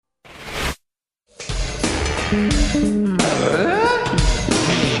Walter?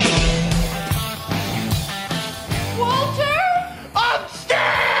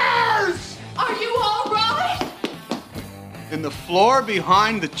 Upstairs! Are you all right? In the floor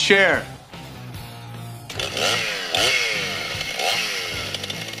behind the chair.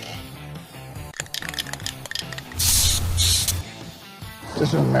 This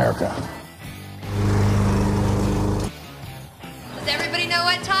is America. Does everybody know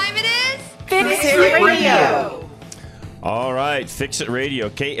what time it is? Fix It Radio. All right, Fix It Radio,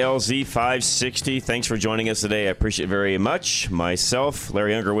 KLZ 560. Thanks for joining us today. I appreciate it very much. Myself,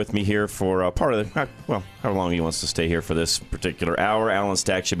 Larry Unger, with me here for part of the, well, how long he wants to stay here for this particular hour. Alan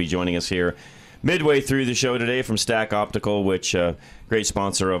Stack should be joining us here midway through the show today from Stack Optical, which great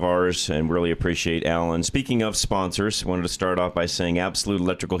sponsor of ours, and really appreciate Alan. Speaking of sponsors, I wanted to start off by saying Absolute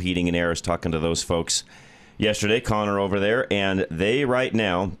Electrical Heating and Air. I was talking to those folks yesterday, Connor over there, and they right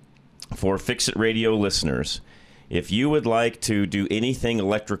now, for Fix It Radio listeners, if you would like to do anything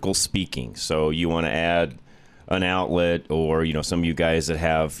electrical speaking, so you want to add an outlet, or some of you guys that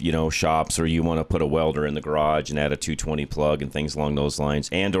have shops, or you want to put a welder in the garage and add a 220 plug and things along those lines,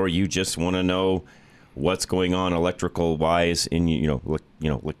 and or you just want to know what's going on electrical wise in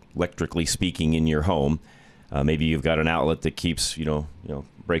electrically speaking in your home. Maybe you've got an outlet that keeps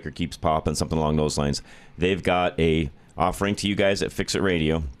breaker keeps popping, something along those lines. They've got a offering to you guys at Fix It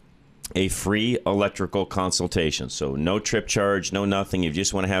Radio, a free electrical consultation. So no trip charge, no nothing. You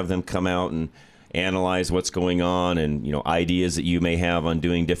just want to have them come out and analyze what's going on, and ideas that you may have on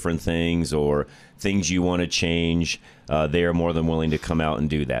doing different things or things you want to change. They are more than willing to come out and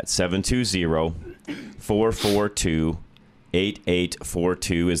do that.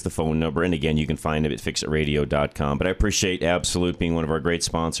 720-442-8842 is the phone number, and again, you can find it at fixitradio.com. But I appreciate Absolute being one of our great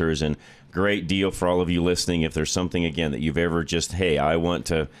sponsors, and great deal for all of you listening. If there's something again that you've ever just, hey, I want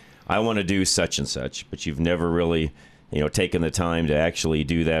to do such and such, but you've never really taken the time to actually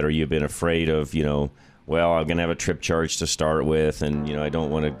do that, or you've been afraid of, well, I'm going to have a trip charge to start with, and, I don't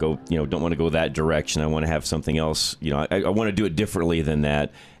want to go, that direction. I want to have something else, I want to do it differently than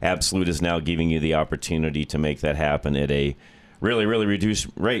that. Absolute is now giving you the opportunity to make that happen at a really, really reduced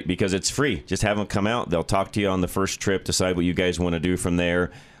rate, because it's free. Just have them come out. They'll talk to you on the first trip, decide what you guys want to do from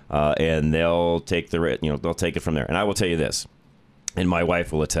there, and they'll take they'll take it from there. And I will tell you this, and my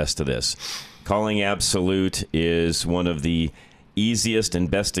wife will attest to this. Calling Absolute is one of the easiest and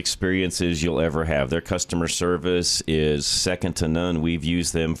best experiences you'll ever have. Their customer service is second to none. We've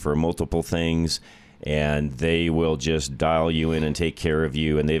used them for multiple things, and they will just dial you in and take care of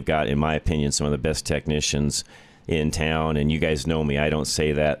you. And they've got, in my opinion, some of the best technicians in town. And you guys know me. I don't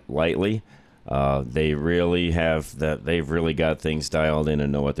say that lightly. They really have that. They've really got things dialed in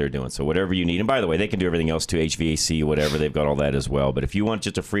and know what they're doing. So whatever you need, and by the way, they can do everything else too, HVAC, whatever. They've got all that as well. But if you want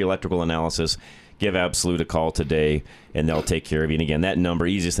just a free electrical analysis, give Absolute a call today, and they'll take care of you. And again, that number,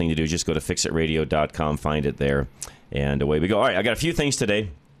 easiest thing to do is just go to fixitradio.com, find it there, and away we go. All right, I got a few things today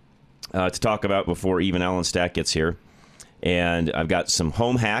to talk about before even Alan Stack gets here, and I've got some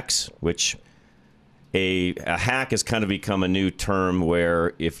home hacks, which a hack has kind of become a new term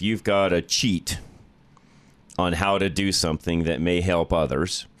where if you've got a cheat on how to do something that may help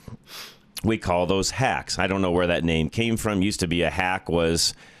others, we call those hacks. I don't know where that name came from. Used to be a hack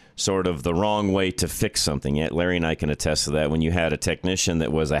was sort of the wrong way to fix something. Yet Larry and I can attest to that. When you had a technician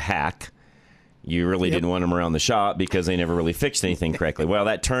that was a hack, you really didn't want them around the shop because they never really fixed anything correctly. Well,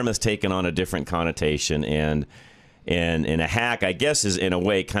 that term has taken on a different connotation, and a hack, I guess, is in a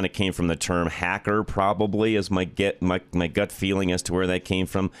way kind of came from the term hacker, probably, is my gut feeling as to where that came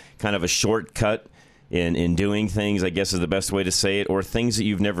from. Kind of a shortcut in doing things, I guess, is the best way to say it, or things that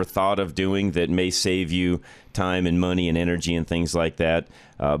you've never thought of doing that may save you time and money and energy and things like that.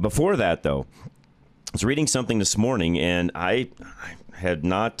 Before that, though, I was reading something this morning, and I had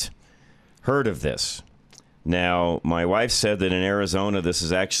not heard of this. Now, my wife said that in Arizona, this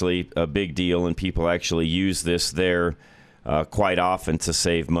is actually a big deal, and people actually use this there quite often to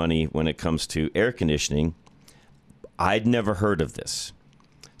save money when it comes to air conditioning. I'd never heard of this.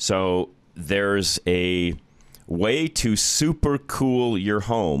 So there's a way to super cool your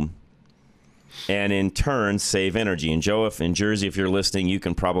home and in turn save energy. And Joe, if in Jersey, if you're listening, you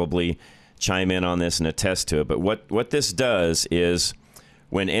can probably chime in on this and attest to it. But what this does is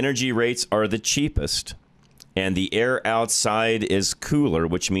when energy rates are the cheapest and the air outside is cooler,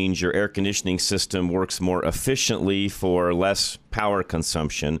 which means your air conditioning system works more efficiently for less power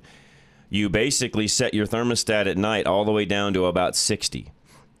consumption, you basically set your thermostat at night all the way down to about 60.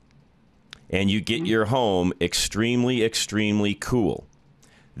 And you get your home extremely, extremely cool.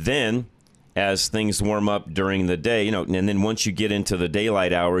 Then as things warm up during the day, and then once you get into the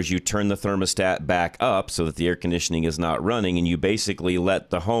daylight hours, you turn the thermostat back up so that the air conditioning is not running, and you basically let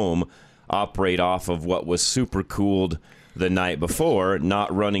the home operate off of what was super cooled the night before,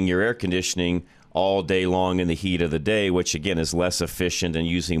 not running your air conditioning all day long in the heat of the day, which again is less efficient and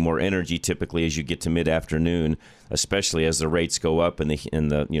using more energy typically as you get to mid-afternoon, especially as the rates go up and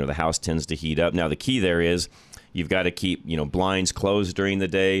the house tends to heat up. Now the key there is you've got to keep blinds closed during the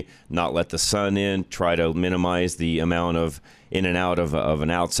day, not let the sun in, try to minimize the amount of in and out of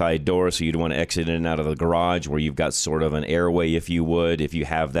an outside door, so you'd want to exit in and out of the garage where you've got sort of an airway, if you would, if you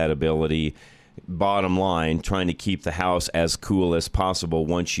have that ability. Bottom line, trying to keep the house as cool as possible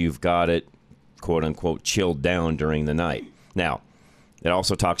once you've got it quote-unquote chilled down during the night. Now, it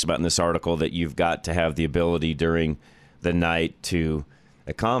also talks about in this article that you've got to have the ability during the night to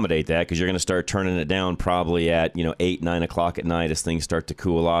accommodate that, because you're going to start turning it down probably at 8, 9 o'clock at night as things start to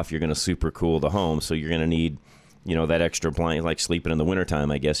cool off. You're going to super cool the home, so you're going to need that extra blanket, like sleeping in the wintertime,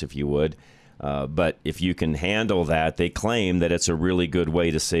 I guess, if you would. But if you can handle that, they claim that it's a really good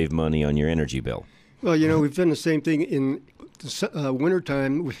way to save money on your energy bill. Well, we've done the same thing in the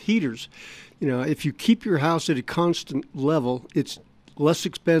wintertime with heaters. If you keep your house at a constant level, it's less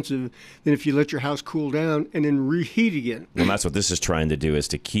expensive than if you let your house cool down and then reheat again. Well, that's what this is trying to do, is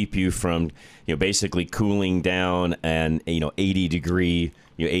to keep you from, basically cooling down an, 80 degree,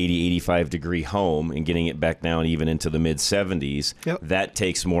 80, 85 degree home and getting it back down even into the mid 70s. Yep. That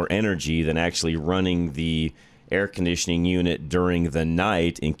takes more energy than actually running the air conditioning unit during the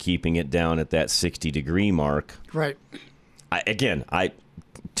night and keeping it down at that 60 degree mark. Right.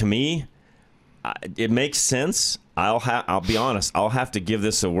 To me, it makes sense. I'll be honest. I'll have to give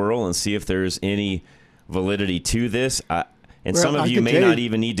this a whirl and see if there's any validity to this. Some of you may not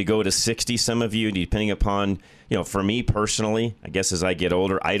even need to go to 60. Some of you, depending upon, for me personally, I guess as I get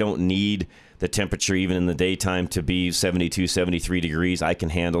older, I don't need the temperature even in the daytime to be 72, 73 degrees. I can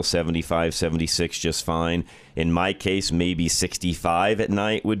handle 75, 76 just fine. In my case, maybe 65 at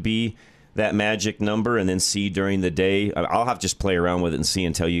night would be that magic number, and then see during the day. I'll have to just play around with it and see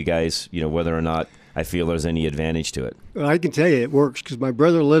and tell you guys, whether or not I feel there's any advantage to it. Well, I can tell you it works because my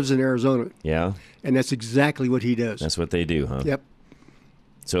brother lives in Arizona. Yeah? And that's exactly what he does. That's what they do, huh? Yep.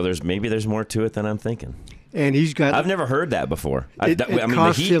 So there's more to it than I'm thinking. And he's got... I've never heard that before.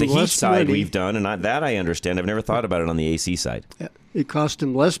 The heat side money. We've done, and that I understand. I've never thought about it on the AC side. It costs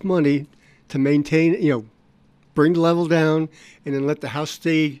him less money to maintain, bring the level down and then let the house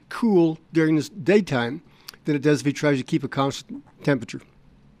stay cool during the daytime than it does if he tries to keep a constant temperature.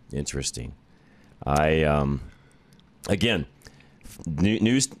 Interesting. Again,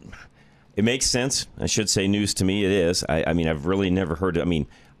 news, it makes sense. I should say news to me, it is. I've really never heard it.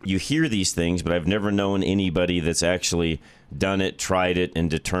 You hear these things, but I've never known anybody that's actually done it, tried it, and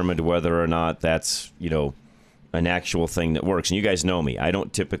determined whether or not that's, an actual thing that works. And you guys know me. I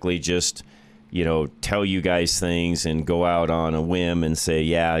don't typically just, tell you guys things and go out on a whim and say,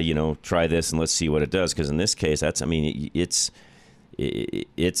 yeah, try this and let's see what it does. Because in this case, it's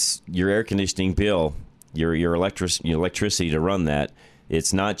your air conditioning bill, your electricity to run that.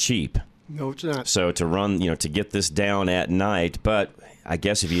 It's not cheap. No, it's not. So to run, to get this down at night, but I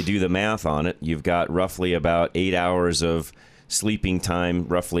guess if you do the math on it, you've got roughly about 8 hours of sleeping time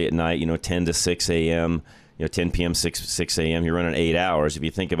roughly at night, 10 to 6 a.m., 10 p.m., 6 a.m., you're running 8 hours. If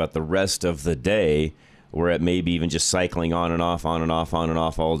you think about the rest of the day, where it may be even just cycling on and off, on and off, on and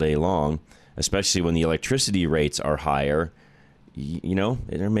off all day long, especially when the electricity rates are higher,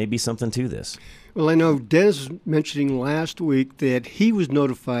 there may be something to this. Well, I know Dennis was mentioning last week that he was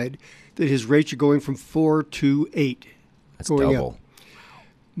notified that his rates are going from 4 to 8. That's double. Up.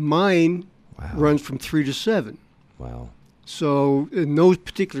 Mine runs from 3 to 7. Wow. So in those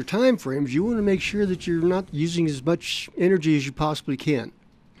particular time frames, you want to make sure that you're not using as much energy as you possibly can.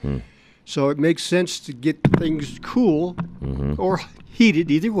 So it makes sense to get things cool or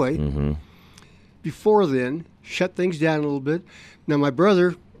heated, either way. Before then, shut things down a little bit. Now, my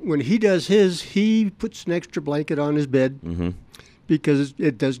brother, when he does his, he puts an extra blanket on his bed because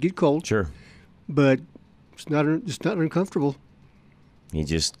it does get cold. Sure. But it's not uncomfortable. He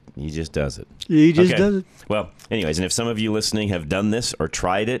just does it. He just does it. Well, anyways, and if some of you listening have done this or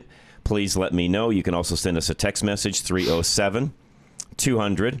tried it, please let me know. You can also send us a text message,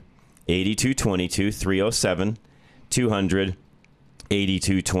 307-200-8222,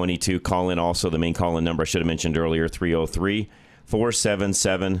 307-200-8222. Call in also, the main call-in number I should have mentioned earlier,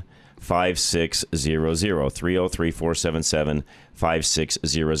 303-477-5600,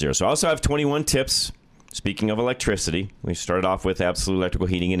 303-477-5600. So I also have 21 tips speaking of electricity, we started off with Absolute Electrical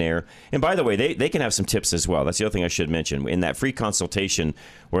Heating and Air. And by the way, they can have some tips as well. That's the other thing I should mention. In that free consultation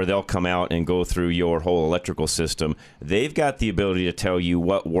where they'll come out and go through your whole electrical system, they've got the ability to tell you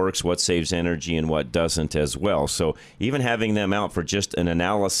what works, what saves energy, and what doesn't as well. So even having them out for just an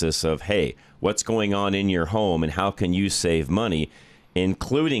analysis of, hey, what's going on in your home and how can you save money,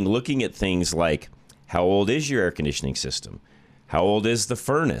 including looking at things like how old is your air conditioning system? How old is the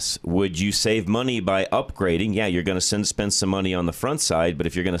furnace? Would you save money by upgrading? Yeah, you're going to spend some money on the front side, but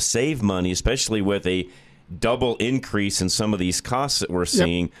if you're going to save money, especially with a double increase in some of these costs that we're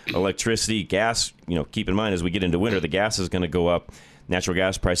seeing, electricity, gas, keep in mind as we get into winter, the gas is going to go up. Natural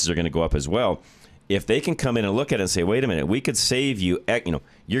gas prices are going to go up as well. If they can come in and look at it and say, wait a minute, we could save you,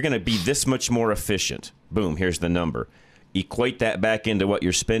 you're going to be this much more efficient. Boom, here's the number. Equate that back into what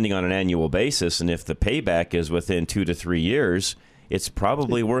you're spending on an annual basis, and if the payback is within 2 to 3 years, it's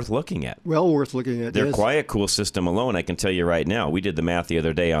probably worth looking at. Well worth looking at. Their Quiet Cool system alone, I can tell you right now, we did the math the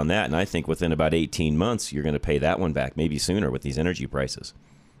other day on that, and I think within about 18 months, you're going to pay that one back, maybe sooner with these energy prices.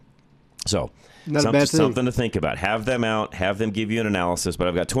 So, something to think about. Have them out, have them give you an analysis, but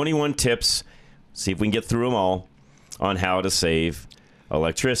I've got 21 tips, see if we can get through them all, on how to save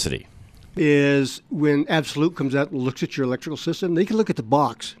electricity. Is when Absolute comes out and looks at your electrical system, they can look at the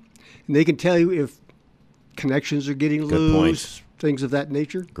box, and they can tell you if connections are getting loose, things of that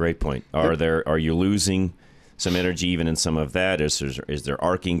nature. Great point. Are you losing some energy even in some of that? Is there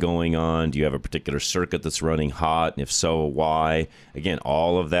arcing going on? Do you have a particular circuit that's running hot? And if so, why? Again,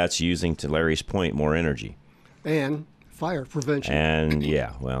 all of that's using, to Larry's point, more energy. And fire prevention. And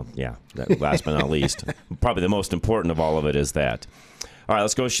that last but not least, probably the most important of all of it is that. All right,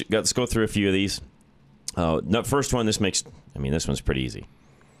 let's go through a few of these. First one, this one's pretty easy.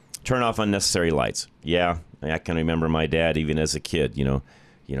 Turn off unnecessary lights. Yeah, I can remember my dad, even as a kid,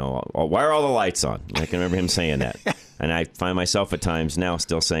 why are all the lights on? I can remember him saying that. And I find myself at times now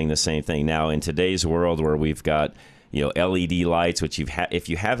still saying the same thing. Now, in today's world where we've got, LED lights, which if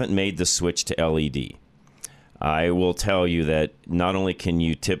you haven't made the switch to LED, I will tell you that not only can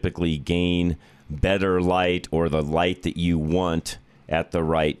you typically gain better light or the light that you want at the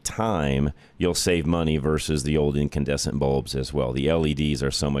right time, you'll save money versus the old incandescent bulbs as well. The LEDs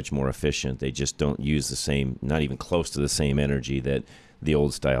are so much more efficient. They just don't use the same, not even close to the same energy that the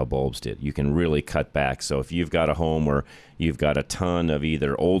old style bulbs did. You can really cut back. So if you've got a home where you've got a ton of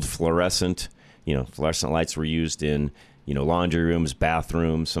either old fluorescent lights were used in, laundry rooms,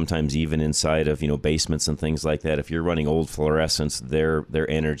 bathrooms, sometimes even inside of, basements and things like that. If you're running old fluorescents, they're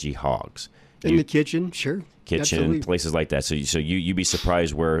energy hogs. In the kitchen, sure. Absolutely. Places like that. So you'd be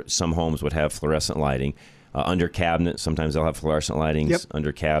surprised where some homes would have fluorescent lighting. Under cabinet, sometimes they'll have fluorescent lighting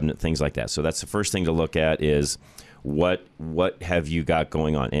under cabinet, things like that. So that's the first thing to look at is what have you got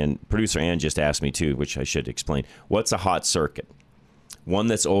going on? And producer Ann just asked me too, which I should explain. What's a hot circuit? One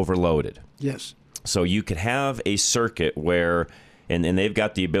that's overloaded. Yes. So you could have a circuit where, and they've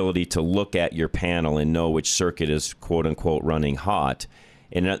got the ability to look at your panel and know which circuit is quote unquote running hot.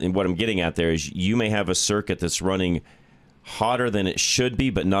 And what I'm getting at there is you may have a circuit that's running hotter than it should be,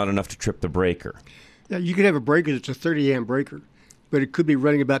 but not enough to trip the breaker. Yeah, you could have a breaker that's a 30-amp breaker, but it could be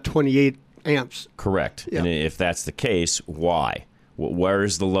running about 28 amps. Correct. Yeah. And if that's the case, why? Where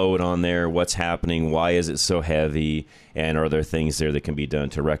is the load on there? What's happening? Why is it so heavy? And are there things there that can be done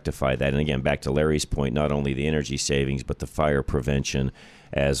to rectify that? And again, back to Larry's point, not only the energy savings, but the fire prevention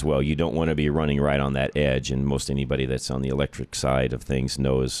as well. You don't want to be running right on that edge, and most anybody that's on the electric side of things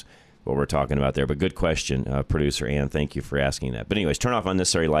knows what we're talking about there. But good question, producer Ann. Thank you for asking that. But anyways, turn off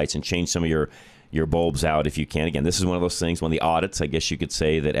unnecessary lights and change some of your bulbs out if you can. Again, this is one of those things, one of the audits, I guess you could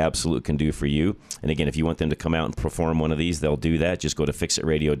say, that Absolute can do for you. And again, if you want them to come out and perform one of these, they'll do that. Just go to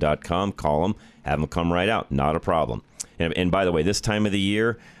fixitradio.com, call them, have them come right out. Not a problem. And by the way, this time of the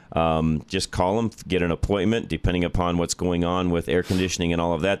year, just call them, get an appointment. Depending upon what's going on with air conditioning and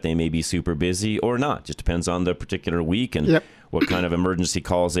all of that, they may be super busy or not. Just depends on the particular week and what kind of emergency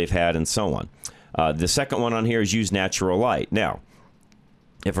calls they've had and so on. The second one on here is use natural light. Now,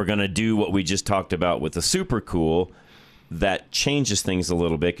 if we're going to do what we just talked about with the super cool, that changes things a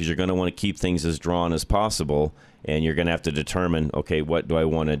little bit because you're going to want to keep things as drawn as possible, and you're going to have to determine, okay, what do I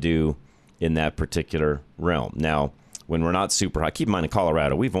want to do in that particular realm? Now, when we're not super hot, keep in mind in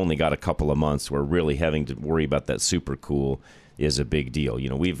Colorado, we've only got a couple of months where really having to worry about that super cool is a big deal.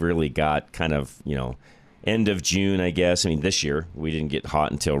 We've really got kind of, end of June, I guess. I mean, this year, we didn't get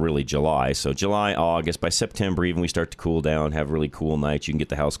hot until really July. So July, August, by September even, we start to cool down, have really cool nights. You can get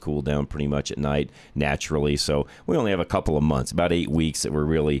the house cooled down pretty much at night naturally. So we only have a couple of months, about 8 weeks that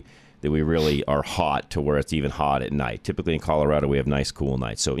we really are hot to where it's even hot at night. Typically in Colorado, we have nice cool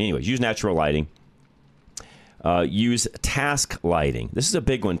nights. So anyways, use natural lighting. use task lighting. This is a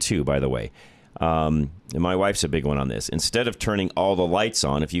big one too, by the way. And my wife's a big one on this. Instead of turning all the lights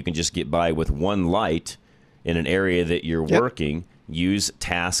on, if you can just get by with one light in an area that you're working, use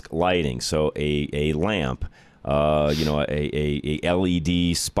task lighting. So a lamp, a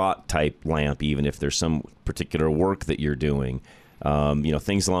LED spot type lamp, even if there's some particular work that you're doing.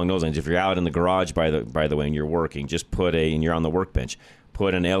 Things along those lines. If you're out in the garage, by the way, and you're working, just and you're on the workbench,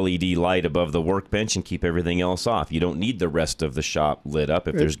 put an LED light above the workbench and keep everything else off. You don't need the rest of the shop lit up.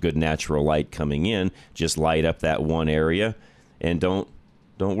 If there's good natural light coming in, just light up that one area and don't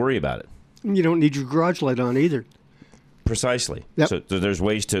worry about it. You don't need your garage light on either. Precisely. Yep. So there's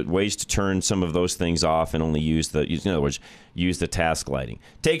ways to turn some of those things off and only use in other words, use the task lighting.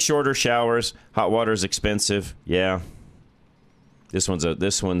 Take shorter showers. Hot water is expensive. Yeah. This one's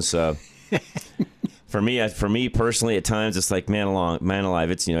for me personally, at times it's like man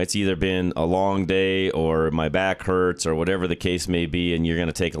alive. It's it's either been a long day or my back hurts or whatever the case may be, and you're going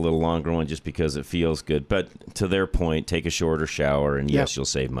to take a little longer one just because it feels good. But to their point, take a shorter shower, and yes, you'll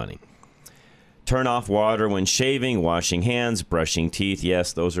save money. Turn off water when shaving, washing hands, brushing teeth.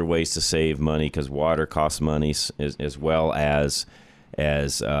 Yes, those are ways to save money because water costs money as well as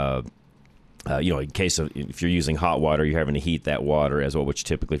in case of if you're using hot water, you're having to heat that water as well, which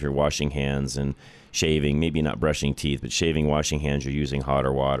typically if you're washing hands and shaving, maybe not brushing teeth, but shaving, washing hands, you're using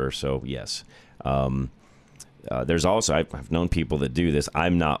hotter water. So, yes. There's also, I've known people that do this.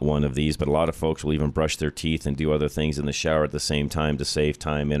 I'm not one of these, but a lot of folks will even brush their teeth and do other things in the shower at the same time to save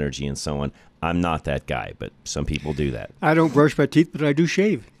time, energy, and so on. I'm not that guy, but some people do that. I don't brush my teeth, but I do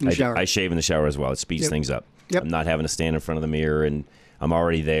shave in the shower. I shave in the shower as well. It speeds things up. Yep. I'm not having to stand in front of the mirror, and I'm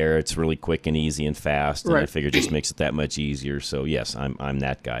already there. It's really quick and easy and fast, and I figure it just makes it that much easier. So, yes, I'm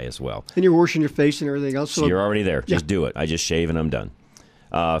that guy as well. And you're washing your face and everything else. So you're already there. Just do it. I just shave and I'm done.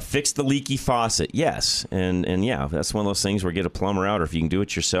 Fix the leaky faucet. Yes. And yeah, that's one of those things where get a plumber out, or if you can do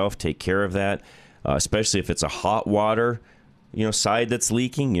it yourself, take care of that, especially if it's a hot water side that's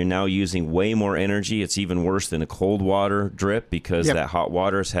leaking. You're now using way more energy. It's even worse than a cold water drip because that hot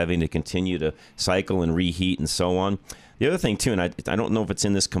water is having to continue to cycle and reheat and so on. The other thing, too, and I don't know if it's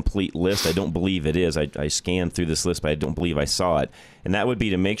in this complete list. I don't believe it is. I scanned through this list, but I don't believe I saw it. And that would be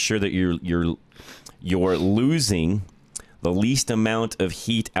to make sure that you're losing the least amount of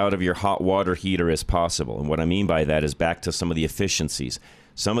heat out of your hot water heater as possible. And what I mean by that is back to some of the efficiencies.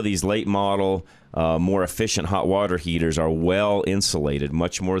 Some of these late model, more efficient hot water heaters are well insulated,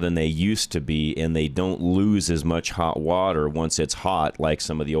 much more than they used to be, and they don't lose as much hot water once it's hot like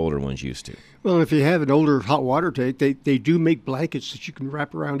some of the older ones used to. Well, if you have an older hot water tank, they do make blankets that you can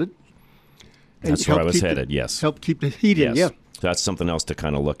wrap around it. That's where I was headed, yes. Help keep the heat in, So that's something else to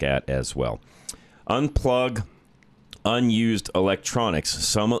kind of look at as well. Unplug unused electronics.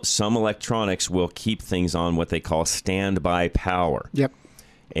 Some electronics will keep things on what they call standby power. Yep.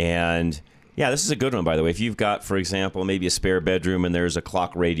 And yeah, this is a good one, by the way. If you've got, for example, maybe a spare bedroom and there's a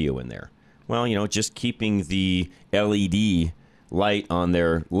clock radio in there, well, just keeping the LED light on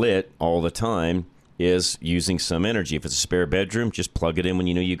there lit all the time is using some energy. If it's a spare bedroom, just plug it in when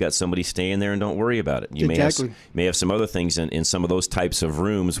you know you've got somebody staying there and don't worry about it. You may have some other things in some of those types of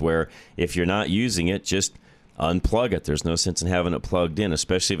rooms where if you're not using it, just unplug it. There's no sense in having it plugged in,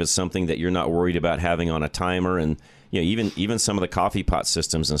 especially if it's something that you're not worried about having on a timer. And even some of the coffee pot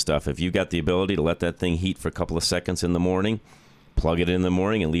systems and stuff, if you've got the ability to let that thing heat for a couple of seconds in the morning, plug it in the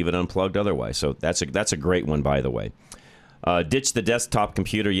morning and leave it unplugged otherwise. So that's a great one, by the way. Ditch the desktop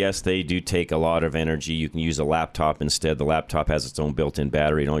computer. Yes, they do take a lot of energy. You can use a laptop instead. The laptop has its own built-in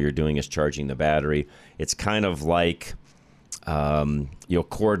battery, and all you're doing is charging the battery. It's kind of like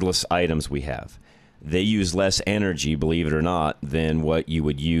cordless items we have. They use less energy, believe it or not, than what you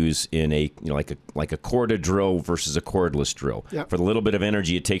would use in a like a corded drill versus a cordless drill. Yep. For the little bit of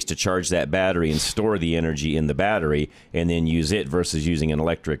energy it takes to charge that battery and store the energy in the battery and then use it versus using an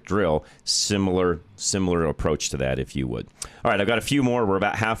electric drill, similar approach to that, if you would. All right, I've got a few more. We're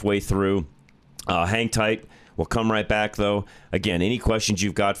about halfway through. Hang tight. We'll come right back, though. Again, any questions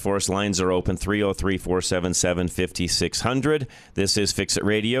you've got for us, lines are open, 303-477-5600. This is Fix It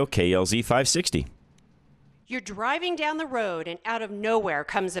Radio, KLZ 560. You're driving down the road and out of nowhere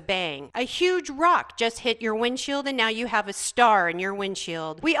comes a bang. A huge rock just hit your windshield and now you have a star in your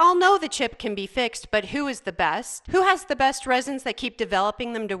windshield. We all know the chip can be fixed, but who is the best? Who has the best resins that keep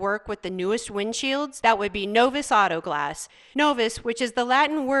developing them to work with the newest windshields? That would be Novus Auto Glass. Novus, which is the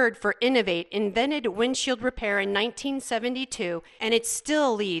Latin word for innovate, invented windshield repair in 1972, and it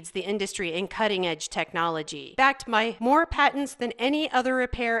still leads the industry in cutting-edge technology. Backed by more patents than any other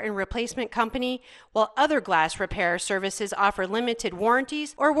repair and replacement company, while other glass Glass Repair Services offer limited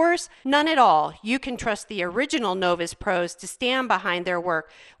warranties, or worse, none at all. You can trust the original Novus pros to stand behind their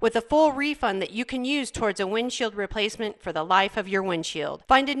work with a full refund that you can use towards a windshield replacement for the life of your windshield.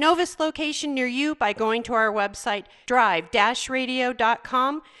 Find a Novus location near you by going to our website,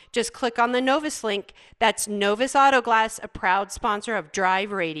 drive-radio.com. Just click on the Novus link. That's Novus Auto Glass, a proud sponsor of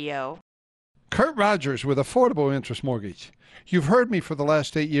Drive Radio. Kurt Rogers with Affordable Interest Mortgage. You've heard me for the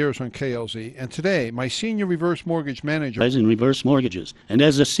last 8 years on KLZ, and today my senior reverse mortgage manager in reverse mortgages. And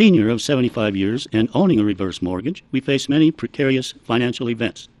as a senior of 75 years and owning a reverse mortgage, we face many precarious financial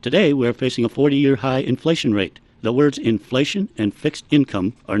events. Today, we're facing a 40-year high inflation rate. The words inflation and fixed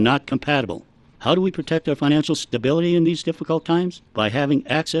income are not compatible. How do we protect our financial stability in these difficult times? By having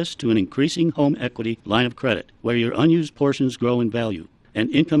access to an increasing home equity line of credit, where your unused portions grow in value. An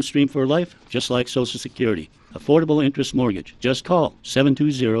income stream for life, just like Social Security. Affordable Interest Mortgage. Just call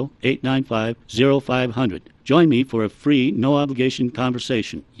 720-895-0500. Join me for a free, no-obligation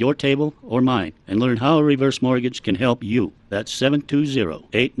conversation, your table or mine, and learn how a reverse mortgage can help you. That's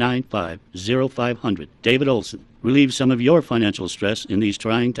 720-895-0500. David Olson. Relieve some of your financial stress in these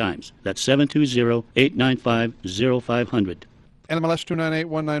trying times. That's 720-895-0500. NMLS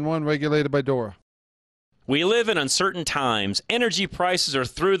 298191, regulated by DORA. We live in uncertain times. Energy prices are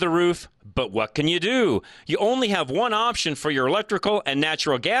through the roof, but what can you do? You only have one option for your electrical and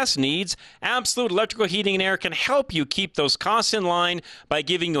natural gas needs. Absolute Electrical Heating and Air can help you keep those costs in line by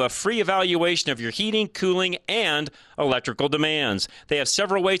giving you a free evaluation of your heating, cooling, and electrical demands. They have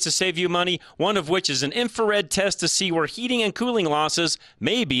several ways to save you money, one of which is an infrared test to see where heating and cooling losses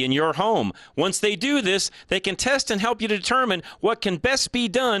may be in your home. Once they do this, they can test and help you determine what can best be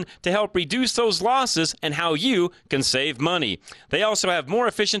done to help reduce those losses and how you can save money. They also have more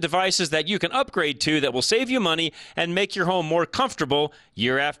efficient devices that you can upgrade to that will save you money and make your home more comfortable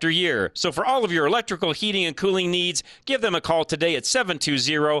year after year. So for all of your electrical, heating, and cooling needs, give them a call today at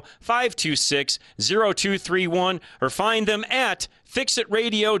 720-526-0231 or find them at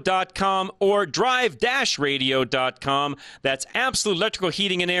fixitradio.com or drive-radio.com. That's Absolute Electrical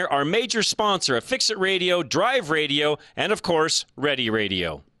Heating and Air, our major sponsor of Fix It Radio, Drive Radio, and of course, Ready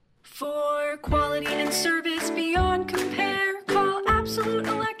Radio. For quality and service beyond compare, call Absolute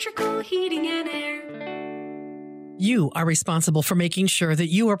Electrical Heating and Air. You are responsible for making sure that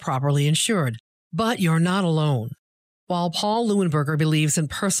you are properly insured, but you're not alone. While Paul Leuenberger believes in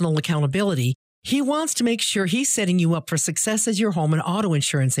personal accountability, he wants to make sure he's setting you up for success as your home and auto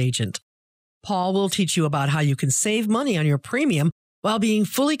insurance agent. Paul will teach you about how you can save money on your premium while being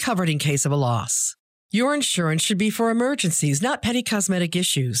fully covered in case of a loss. Your insurance should be for emergencies, not petty cosmetic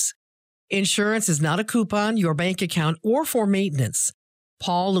issues. Insurance is not a coupon, your bank account, or for maintenance.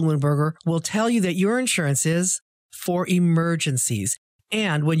 Paul Leuenberger will tell you that your insurance is for emergencies.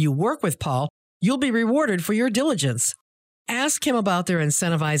 And when you work with Paul, you'll be rewarded for your diligence. Ask him about their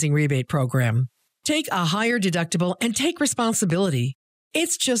incentivizing rebate program. Take a higher deductible and take responsibility.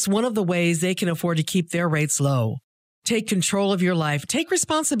 It's just one of the ways they can afford to keep their rates low. Take control of your life. Take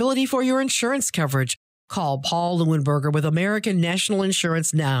responsibility for your insurance coverage. Call Paul Leuenberger with American National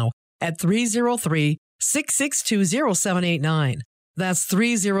Insurance now at 303-662-0789. That's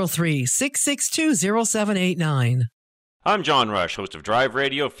 303-662-0789. I'm John Rush, host of Drive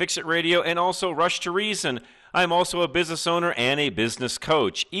Radio, Fix It Radio, and also Rush to Reason. I'm also a business owner and a business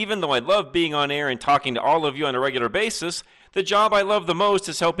coach. Even though I love being on air and talking to all of you on a regular basis, the job I love the most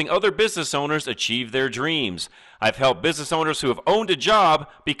is helping other business owners achieve their dreams. I've helped business owners who have owned a job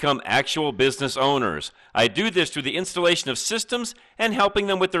become actual business owners. I do this through the installation of systems and helping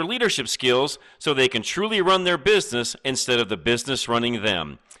them with their leadership skills so they can truly run their business instead of the business running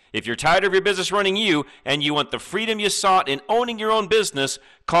them. If you're tired of your business running you and you want the freedom you sought in owning your own business,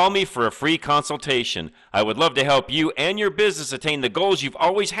 call me for a free consultation. I would love to help you and your business attain the goals you've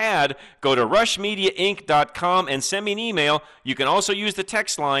always had. Go to rushmediainc.com and send me an email. You can also use the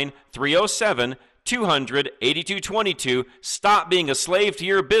text line 307-200-8222. Stop being a slave to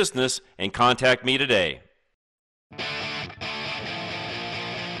your business and contact me today.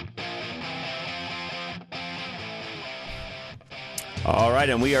 All right,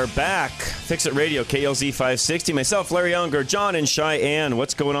 and we are back. Fix It Radio, KLZ 560. Myself, Larry Unger, John in Cheyenne.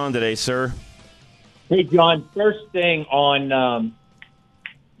 What's going on today, sir? Hey, John, first thing on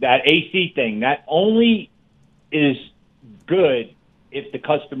that AC thing, that only is good if the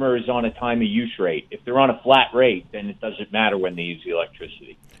customer is on a time of use rate. If they're on a flat rate, then it doesn't matter when they use the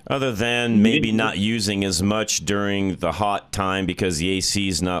electricity. Other than maybe not using as much during the hot time because the AC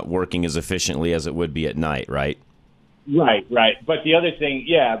is not working as efficiently as it would be at night, right? Right. But the other thing,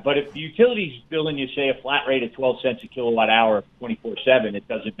 but if the utility's billing you, say, a flat rate of 12 cents a kilowatt hour 24/7, it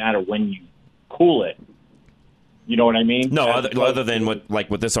doesn't matter when you cool it. You know what I mean? No, other than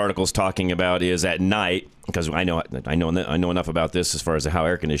what this article is talking about is at night, because I know enough about this as far as how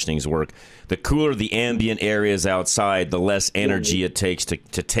air conditionings work. The cooler the ambient air is outside, the less energy it takes to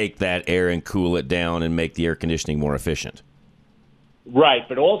take that air and cool it down and make the air conditioning more efficient. Right,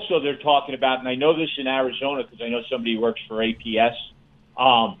 but also they're talking about, and I know this in Arizona because I know somebody who works for APS.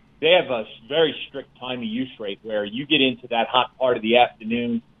 They have a very strict time of use rate where you get into that hot part of the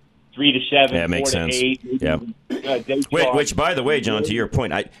afternoon, 3 to 7, yeah, makes 4 to sense. 8. Yeah. Which, by the way, John, to your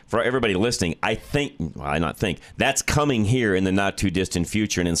point, for everybody listening, that's coming here in the not too distant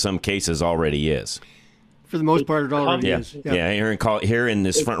future, and in some cases already is. For the most part, it already is. Yeah, here in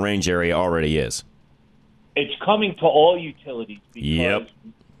this Front Range area already is. It's coming to all utilities because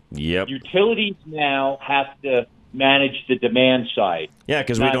Yep. utilities now have to manage the demand side. Yeah,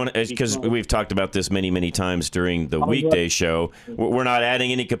 because we've talked about this many times during the weekday show. We're not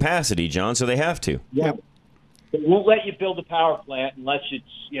adding any capacity, John, so they have to. Yeah. They won't let you build a power plant unless it's,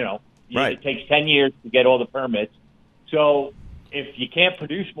 right. It takes 10 years to get all the permits. So if you can't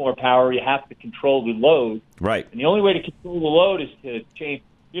produce more power, you have to control the load. Right. And the only way to control the load is to change,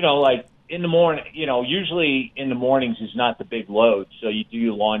 like in the morning, usually in the mornings is not the big load. So you do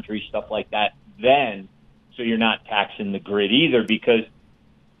your laundry, stuff like that then. So you're not taxing the grid either because,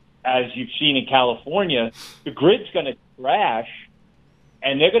 as you've seen in California, the grid's going to crash,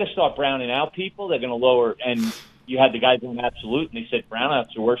 and they're going to start browning out people. They're going to lower, and you had the guys on Absolute, and they said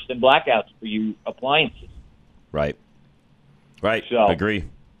brownouts are worse than blackouts for you appliances. Right. So, Agree.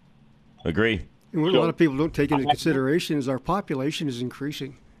 And what a lot of people don't take into consideration is our population is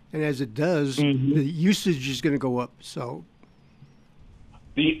increasing, and as it does, the usage is going to go up. So.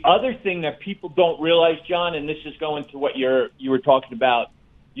 The other thing that people don't realize, John, and this is going to what you were talking about,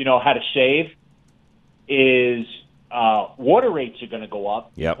 how to save, is water rates are going to go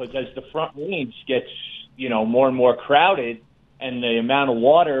up. Yep. Because as the Front Range gets, more and more crowded, and the amount of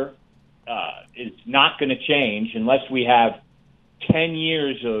water is not going to change unless we have 10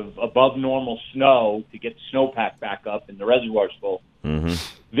 years of above normal snow to get the snowpack back up and the reservoirs full. Mm-hmm.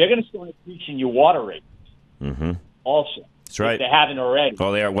 They're going to start increasing your water rates also. That's right. If they haven't already.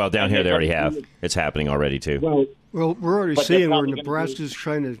 Oh, they are. Well, down here they already have. It's happening already too. Well, we're already seeing where Nebraska's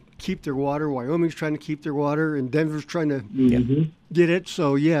trying to keep their water, Wyoming's trying to keep their water, and Denver's trying to get it.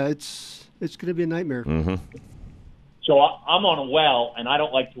 So it's going to be a nightmare. Mm-hmm. So I'm on a well, and I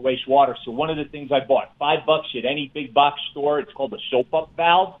don't like to waste water. So one of the things I bought, $5 at any big box store, it's called a soap-up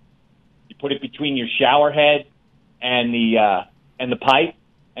valve. You put it between your shower head and the pipe,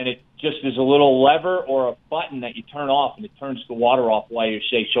 and it just is a little lever or a button that you turn off, and it turns the water off while you're,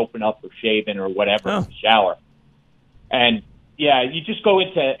 say, soaping up or shaving or whatever in the shower. And, you just go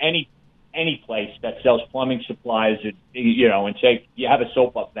into any place that sells plumbing supplies, and say you have a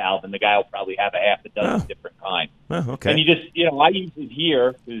soap-up valve, and the guy will probably have a half a dozen different kinds. Oh, okay. And you just, I use it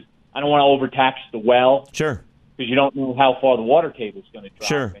here because I don't want to overtax the well. Sure. Because you don't know how far the water table is going to drop.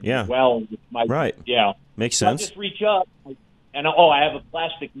 Sure, and yeah. The well, might, right. Yeah. Makes so sense. I just reach up, and I have a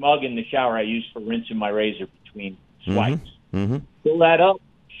plastic mug in the shower I use for rinsing my razor between swipes. Mm-hmm. Fill that up,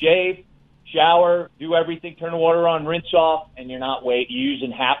 shave, shower, do everything, turn the water on, rinse off, and you're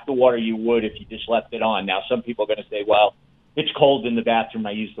using half the water you would if you just left it on. Now, some people are going to say, well, it's cold in the bathroom.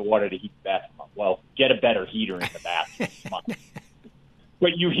 I use the water to heat the bathroom up. Well, get a better heater in the bathroom.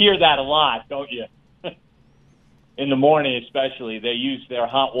 But you hear that a lot, don't you? In the morning especially, they use their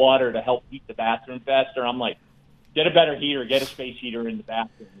hot water to help heat the bathroom faster. I'm like, get a better heater, get a space heater in the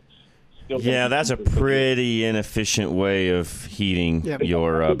bathroom. Yeah, that's a pretty inefficient way of heating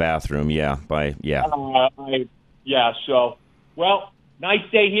your bathroom. So,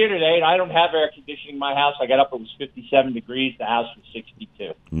 nice day here today. I don't have air conditioning in my house. I got up, it was 57 degrees. The house was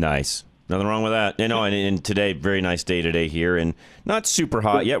 62. Nice. Nothing wrong with that. And today, very nice day today here, and not super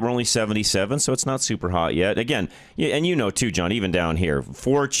hot yet. We're only 77, so it's not super hot yet. Again, and too, John, even down here,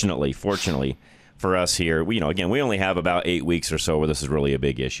 fortunately for us here, we only have about 8 weeks or so where this is really a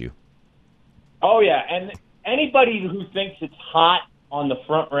big issue. Oh, yeah, and anybody who thinks it's hot on the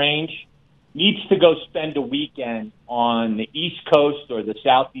Front Range needs to go spend a weekend on the East Coast or the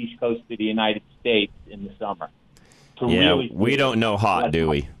Southeast Coast of the United States in the summer. We don't know hot, do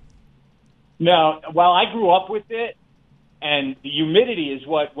we? No, well, I grew up with it, and the humidity is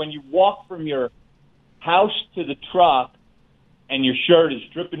when you walk from your house to the truck and your shirt is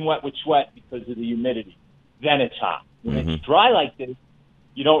dripping wet with sweat because of the humidity, then it's hot. When it's dry like this,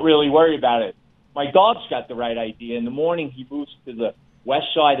 you don't really worry about it. My dog's got the right idea. In the morning, he moves to the west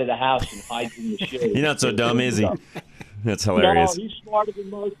side of the house and hides in the shade. You're not so dumb, is he? That's hilarious. No, he's smarter than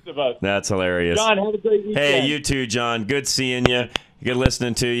most of us. That's hilarious. John, have a great weekend. Hey, you too, John. Good seeing you. Good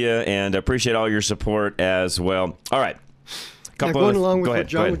listening to you, and appreciate all your support as well. All right. Going along with what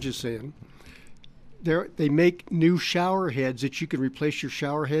John was just saying, they make new shower heads that you can replace your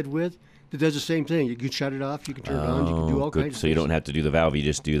shower head with. That does the same thing. You can shut it off. You can turn it on. You can do all kinds of things. So you don't have to do the valve. You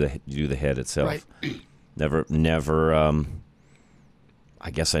just do the head itself. Right. Never. I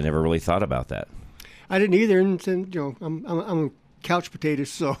guess I never really thought about that. I didn't either. And I'm a couch potato,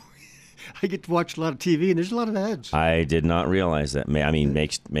 so I get to watch a lot of TV, and there's a lot of ads. I did not realize that. I mean,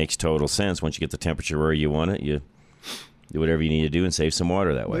 makes total sense. Once you get the temperature where you want it, you do whatever you need to do and save some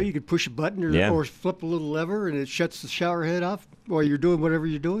water that way. Well, you could push a button or flip a little lever, and it shuts the shower head off while you're doing whatever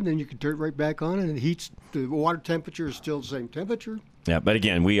you're doing. Then you can turn it right back on, and it heats. The water temperature is still the same temperature. Yeah, but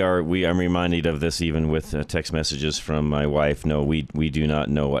again, I'm reminded of this even with text messages from my wife. No, we do not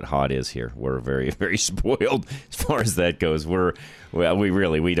know what hot is here. We're very, very spoiled as far as that goes. We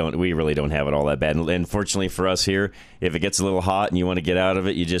really don't have it all that bad. And fortunately for us here, if it gets a little hot and you want to get out of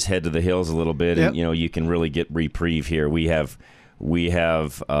it, you just head to the hills a little bit, and you can really get reprieve here. We have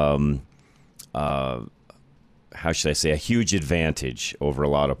how should I say, a huge advantage over a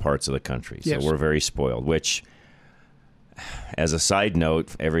lot of parts of the country. So we're very spoiled, which, as a side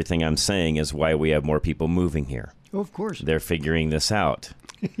note, everything I'm saying is why we have more people moving here. Oh, of course. They're figuring this out.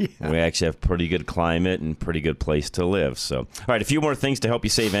 We actually have pretty good climate and pretty good place to live. So, all right, a few more things to help you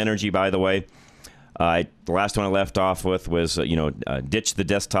save energy, by the way. The last one I left off with was, ditch the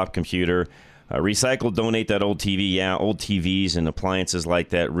desktop computer. Recycle, donate that old TV. Yeah, old TVs and appliances like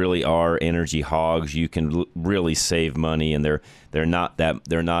that really are energy hogs. You can really save money, and they're not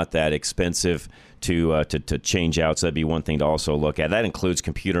that expensive to change out. So that'd be one thing to also look at. That includes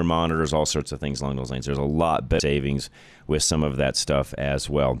computer monitors, all sorts of things along those lines. There's a lot better savings with some of that stuff as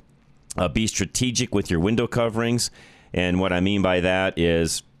well. Be strategic with your window coverings, and what I mean by that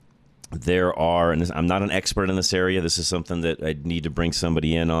is there are, and I'm not an expert in this area. This is something that I need to bring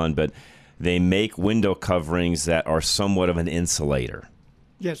somebody in on, but they make window coverings that are somewhat of an insulator.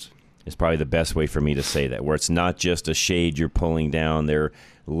 Yes. It's probably the best way for me to say that, where it's not just a shade you're pulling down. There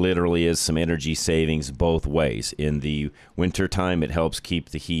literally is some energy savings both ways. In the wintertime, it helps keep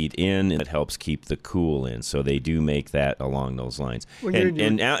the heat in, and it helps keep the cool in. So they do make that along those lines. Well,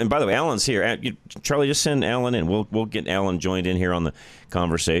 and by the way, Alan's here. Charlie, just send Alan in. We'll get Alan joined in here on the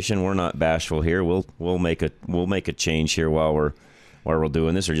conversation. We're not bashful here. We'll make a change here while we're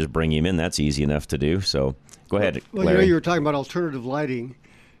doing this, or just bring him in. That's easy enough to do. So go ahead, Well, Larry. you were talking about alternative lighting,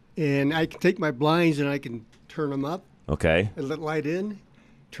 and I can take my blinds and I can turn them up. Okay. And let light in,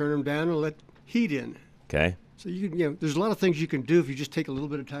 turn them down, and let heat in. Okay. So there's a lot of things you can do if you just take a little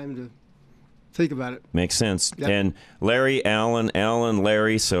bit of time to think about it. Makes sense. Yep. And Larry, Alan,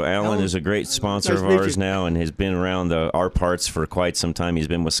 Larry. So Alan is a great sponsor of ours now, and has been around our parts for quite some time. He's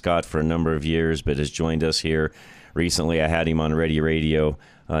been with Scott for a number of years, but has joined us here recently. I had him on Ready Radio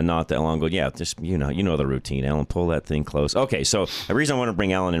not that long ago. Yeah, just you know the routine. Alan, pull that thing close. Okay, so the reason I want to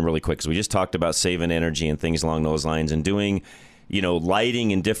bring Alan in really quick is we just talked about saving energy and things along those lines, and doing,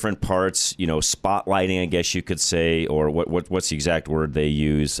 lighting in different parts. Spotlighting, I guess you could say, or what's the exact word they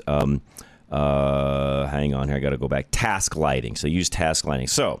use? Hang on here, I got to go back. Task lighting. So use task lighting.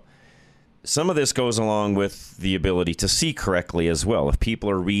 So some of this goes along with the ability to see correctly as well. If people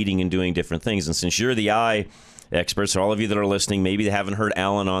are reading and doing different things, and since you're the eye experts, all of you that are listening, maybe they haven't heard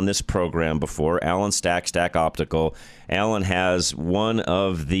Alan on this program before. Alan Stack Optical. Alan has one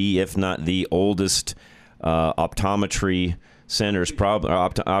of the, if not the oldest, optometry centers,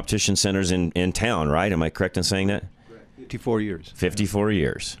 optician centers in town, right? Am I correct in saying that? Correct. 54 years. 54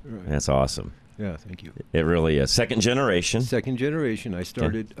 years. Right. That's awesome. Yeah, thank you. It really is. Second generation. Second generation. I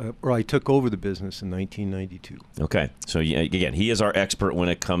started, I took over the business in 1992. Okay. So, again, he is our expert when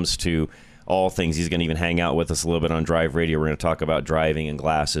it comes to all things. He's going to even hang out with us a little bit on Drive Radio. We're going to talk about driving and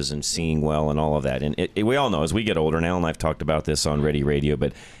glasses and seeing well and all of that. And we all know as we get older, and Al and I have talked about this on Ready Radio,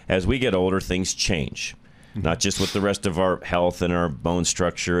 but as we get older, things change. Not just with the rest of our health and our bone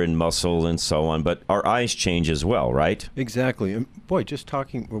structure and muscle and so on, but our eyes change as well, right? Exactly. And boy, just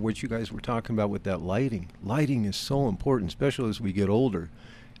talking what you guys were talking about with that lighting. Lighting is so important, especially as we get older.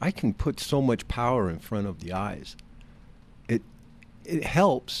 I can put so much power in front of the eyes. It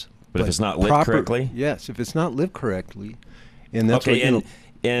helps. But if it's not lit correctly? Yes, if it's not lit correctly. And that's okay,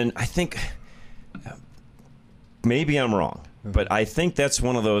 and I think maybe I'm wrong. But I think that's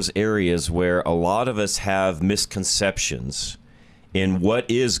one of those areas where a lot of us have misconceptions in what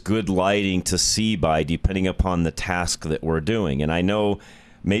is good lighting to see by, depending upon the task that we're doing. And I know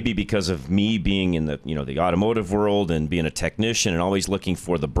maybe because of me being in the the automotive world and being a technician and always looking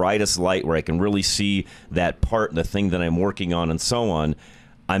for the brightest light where I can really see that part, the thing that I'm working on and so on,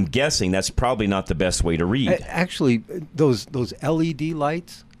 I'm guessing that's probably not the best way to read. Actually, those LED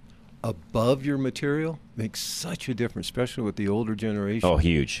lights above your material makes such a difference, especially with the older generation. Oh,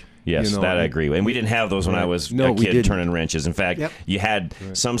 huge. Yes, You know, that I agree with. And we didn't have those when I was No, a we kid didn't. turning wrenches. In fact, Yep. you had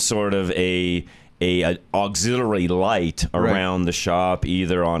some sort of a auxiliary light around the shop,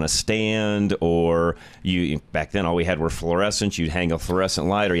 either on a stand or back then all we had were fluorescents. You'd hang a fluorescent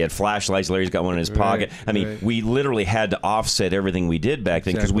light, or you had flashlights. Larry's got one in his pocket. I mean, we literally had to offset everything we did back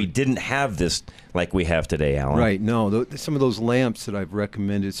then because we didn't have this like we have today, Alan. Right. No, some of those lamps that I've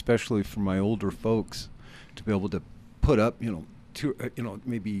recommended, especially for my older folks, to be able to put up,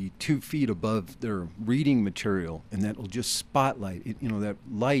 maybe 2 feet above their reading material, and that will just spotlight it. That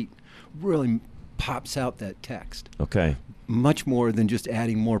light really pops out that text. Okay. Much more than just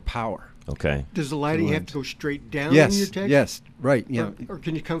adding more power. Okay. Does the lighting have to go straight down Yes, in your text? yes, right, yeah. Or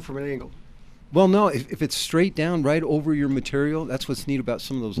can you come from an angle? Well, no, if it's straight down right over your material, that's what's neat about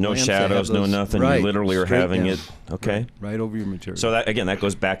some of those No lamps that have shadows, no those- nothing. Right, You literally are straight having down. it. Okay. Right over your material. So that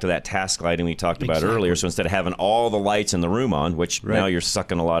goes back to that task lighting we talked about Exactly. earlier. So instead of having all the lights in the room on, which now you're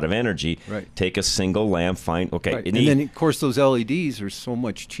sucking a lot of energy, take a single lamp, okay. Right. And then, of course, those LEDs are so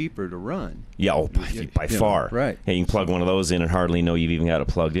much cheaper to run. Yeah, by far. Right. Hey, you can plug one of those in and hardly know you've even got it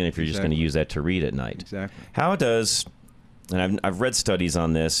plugged in if you're just going to use that to read at night. Exactly. How does, and I've read studies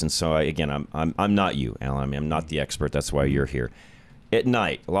on this, and so I'm not you, Alan. I mean, I'm not the expert. That's why you're here. At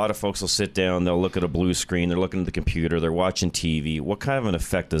night, a lot of folks will sit down, they'll look at a blue screen, they're looking at the computer, they're watching TV. What kind of an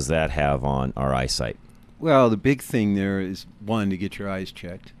effect does that have on our eyesight? Well, the big thing there is, one, to get your eyes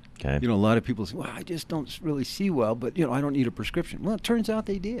checked. Okay. A lot of people say, well, I just don't really see well, but, I don't need a prescription. Well, it turns out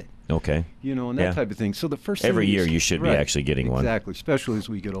they did. Okay. And that type of thing. So the first Every thing year you should be actually getting one. Exactly, especially as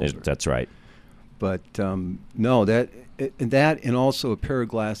we get older. That's right. But no, that and also a pair of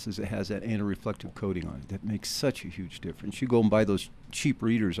glasses that has that anti-reflective coating on it, that makes such a huge difference. You go and buy those cheap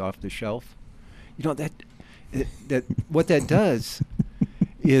readers off the shelf. That what that does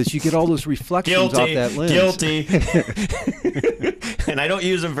is you get all those reflections off that lens. Guilty. And I don't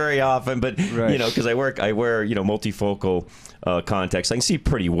use them very often, but because I wear multifocal contacts, I can see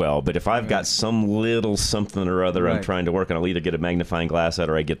pretty well. But if I've got some little something or other I'm trying to work on, I'll either get a magnifying glass out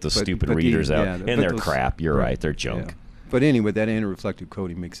or I get the stupid readers out, and they're crap. You're right, they're junk. Yeah. But anyway, that anti-reflective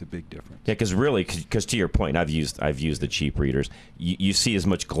coating makes a big difference. Yeah, because to your point, I've used the cheap readers. You see as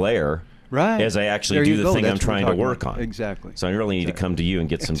much glare. Right. As I actually do the thing I'm trying to work on. Exactly. So I really need to come to you and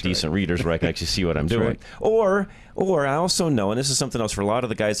get some decent readers where I can actually see what I'm doing. Right. Or I also know, and this is something else for a lot of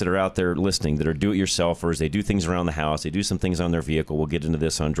the guys that are out there listening that are do-it-yourselfers, they do things around the house, they do some things on their vehicle. We'll get into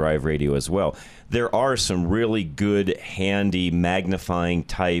this on Drive Radio as well. There are some really good, handy, magnifying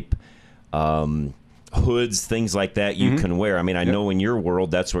type hoods, things like that you can wear. I mean, I know in your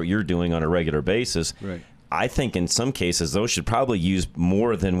world that's what you're doing on a regular basis. Right. I think in some cases those should probably use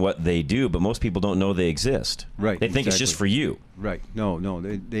more than what they do, but most people don't know they exist. Right. They think it's just for you. Right. No,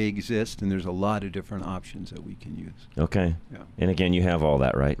 they exist, and there's a lot of different options that we can use. Okay. Yeah. And again, you have all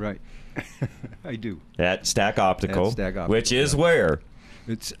that, right? Right. I do. At Stack Optical, which is yeah. where?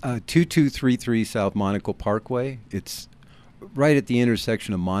 It's 2233 South Monaco Parkway. It's right at the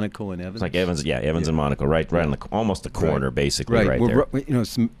intersection of Monaco and Evans. It's like Evans, Evans and Monaco, right on almost the corner, basically, right We're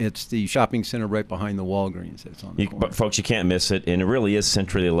there. It's the shopping center right behind the Walgreens. That's on the corner. But folks, you can't miss it, and it really is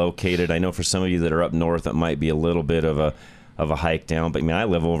centrally located. I know for some of you that are up north, it might be a little bit of a hike down, but I mean, I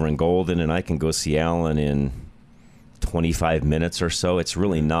live over in Golden, and I can go see Alan in 25 minutes or so. It's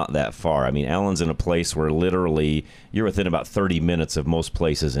really not that far. I mean, Alan's in a place where literally you're within about 30 minutes of most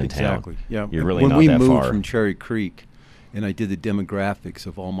places in town. Exactly. Yeah. You're really not that far. When we moved from Cherry Creek, and I did the demographics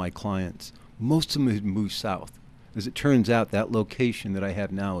of all my clients, most of them had moved south. As it turns out, that location that I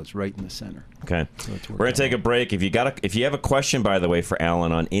have now is right in the center. Okay. So we're going to take a break. If you have a question, by the way, for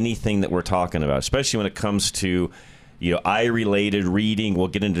Alan on anything that we're talking about, especially when it comes to eye-related reading, we'll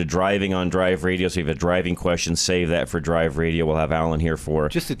get into driving on Drive Radio. So if you have a driving question, save that for Drive Radio. We'll have Alan here for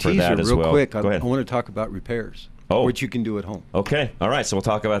just a for teaser, that as real well. quick. Go I ahead. want to talk about repairs. Oh. Which you can do at home. Okay. All right. So we'll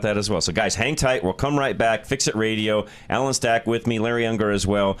talk about that as well. So, guys, hang tight. We'll come right back. Fix It Radio. Alan Stack with me. Larry Unger as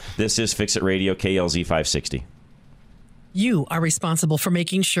well. This is Fix It Radio, KLZ 560. You are responsible for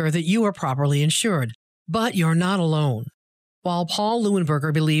making sure that you are properly insured, but you're not alone. While Paul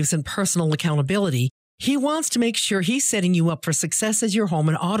Leuenberger believes in personal accountability, he wants to make sure he's setting you up for success as your home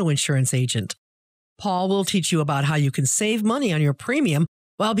and auto insurance agent. Paul will teach you about how you can save money on your premium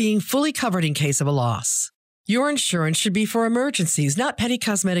while being fully covered in case of a loss. Your insurance should be for emergencies, not petty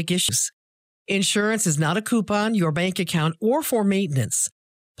cosmetic issues. Insurance is not a coupon, your bank account, or for maintenance.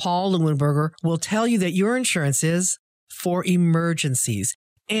 Paul Leuenberger will tell you that your insurance is for emergencies.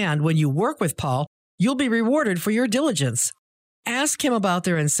 And when you work with Paul, you'll be rewarded for your diligence. Ask him about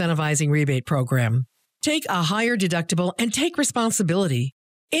their incentivizing rebate program. Take a higher deductible and take responsibility.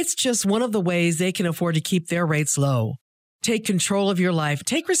 It's just one of the ways they can afford to keep their rates low. Take control of your life.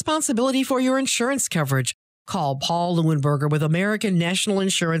 Take responsibility for your insurance coverage. Call Paul Leuenberger with American National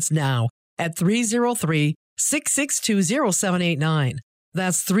Insurance now at 303-662-0789.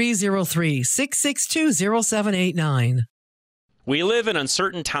 That's 303-662-0789. We live in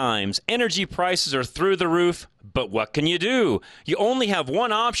uncertain times. Energy prices are through the roof, but what can you do? You only have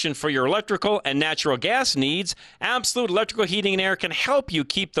one option for your electrical and natural gas needs. Absolute Electrical Heating and Air can help you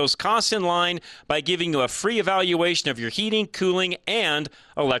keep those costs in line by giving you a free evaluation of your heating, cooling, and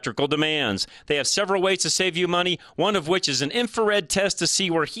electrical demands. They have several ways to save you money, one of which is an infrared test to see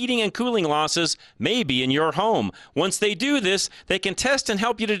where heating and cooling losses may be in your home. Once they do this, they can test and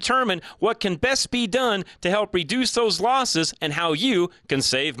help you determine what can best be done to help reduce those losses and how you can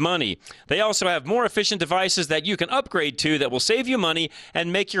save money. They also have more efficient devices that you can upgrade to that will save you money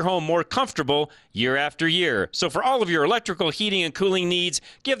and make your home more comfortable year after year. So for all of your electrical heating and cooling needs,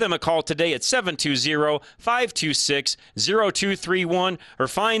 give them a call today at 720-526-0231 or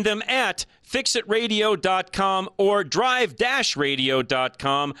find them at fixitradio.com or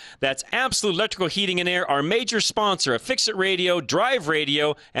drive-radio.com. That's Absolute Electrical Heating and Air, our major sponsor of Fix It Radio, Drive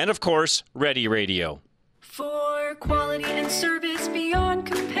Radio, and of course, Ready Radio. For quality and service beyond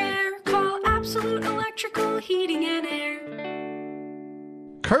compare, call Absolute Electrical Heating and Air.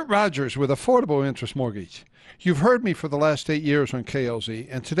 Kurt Rogers with Affordable Interest Mortgage. You've heard me for the last 8 years on KLZ,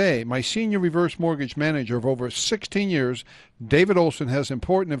 and today, my senior reverse mortgage manager of over 16 years, David Olson, has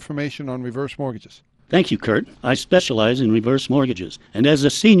important information on reverse mortgages. Thank you, Kurt. I specialize in reverse mortgages, and as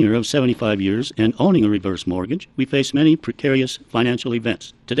a senior of 75 years and owning a reverse mortgage, we face many precarious financial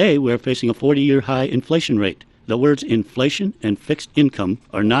events. Today, we're facing a 40-year high inflation rate. The words inflation and fixed income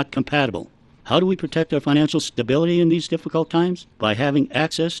are not compatible. How do we protect our financial stability in these difficult times? By having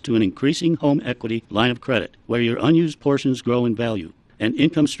access to an increasing home equity line of credit, where your unused portions grow in value. An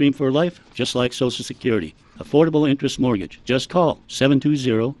income stream for life, just like Social Security. Affordable Interest Mortgage. Just call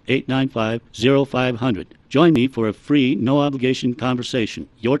 720-895-0500. Join me for a free, no-obligation conversation,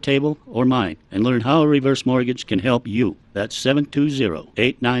 your table or mine, and learn how a reverse mortgage can help you. That's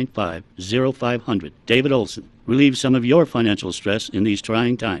 720-895-0500. David Olson. Relieve some of your financial stress in these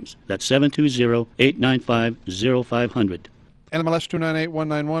trying times. That's 720-895-0500. NMLS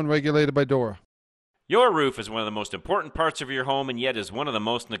 298191, regulated by DORA. Your roof is one of the most important parts of your home and yet is one of the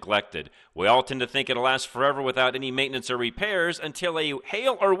most neglected. We all tend to think it'll last forever without any maintenance or repairs until a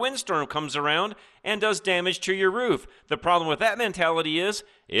hail or windstorm comes around and does damage to your roof. The problem with that mentality is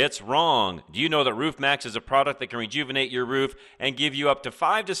it's wrong. Do you know that Roof Max is a product that can rejuvenate your roof and give you up to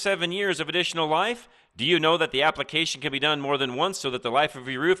 5 to 7 years of additional life? Do you know that the application can be done more than once so that the life of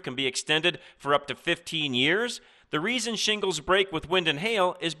your roof can be extended for up to 15 years? The reason shingles break with wind and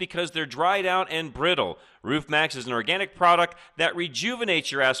hail is because they're dried out and brittle. Roof Max is an organic product that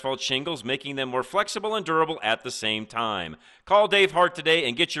rejuvenates your asphalt shingles, making them more flexible and durable at the same time. Call Dave Hart today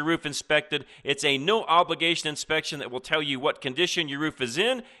and get your roof inspected. It's a no-obligation inspection that will tell you what condition your roof is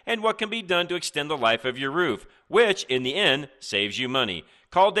in and what can be done to extend the life of your roof, which, in the end, saves you money.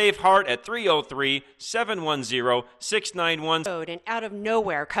 Call Dave Hart at 303-710-691. And out of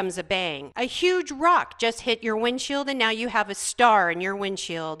nowhere comes a bang. A huge rock just hit your windshield and now you have a star in your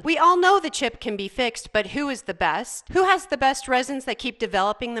windshield. We all know the chip can be fixed, but who is the best? Who has the best resins that keep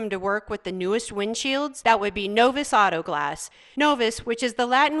developing them to work with the newest windshields? That would be Novus Auto Glass. Novus, which is the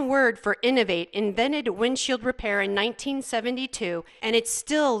Latin word for innovate, invented windshield repair in 1972, and it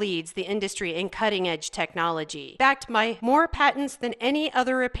still leads the industry in cutting-edge technology. Backed by more patents than any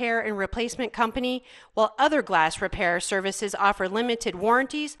other repair and replacement company, while other glass repair services offer limited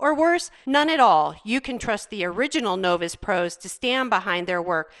warranties, or worse, none at all. You can trust the original Novus pros to stand behind their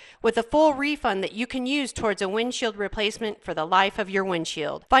work with a full refund that you can use towards a windshield replacement for the life of your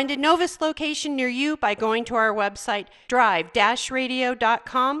windshield. Find a Novus location near you by going to our website,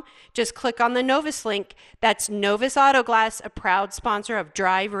 drive-radio.com. Just click on the Novus link. That's Novus Auto Glass, a proud sponsor of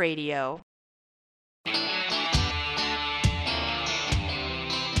Drive Radio.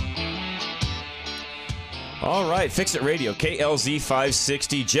 All right, Fix It Radio, KLZ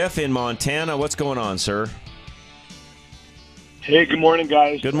 560. Jeff in Montana. What's going on, sir? Hey, good morning,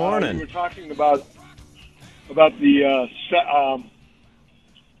 guys. Good morning. We were talking about the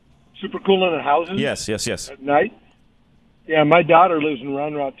supercooling of houses. Yes. At night. Yeah, my daughter lives in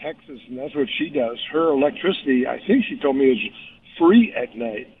Round Rock, Texas, and that's what she does. Her electricity, I think she told me, is free at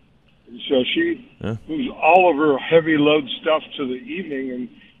night. And so she moves all of her heavy load stuff to the evening, and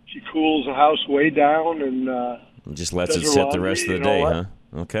she cools the house way down and just lets it sit the rest of the day, huh?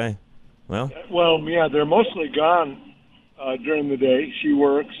 Okay. Well, yeah, they're mostly gone during the day. She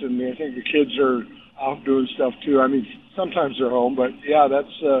works, and I think the kids are out doing stuff too. I mean, sometimes they're home, but yeah,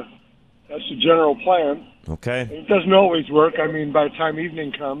 that's the general plan. Okay. And it doesn't always work. I mean, by the time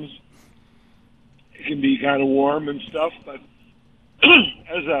evening comes, it can be kind of warm and stuff, but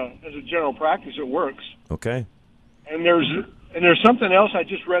as a general practice, it works. Okay. And there's something else I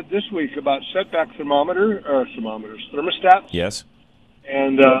just read this week about setback thermostats. Yes.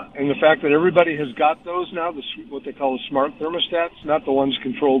 And the fact that everybody has got those now, what they call the smart thermostats, not the ones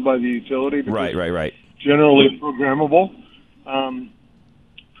controlled by the utility. But Right. Generally programmable.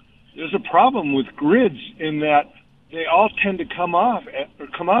 There's a problem with grids in that they all tend to come on at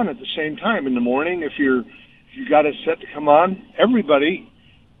the same time in the morning. If you got it set to come on, everybody,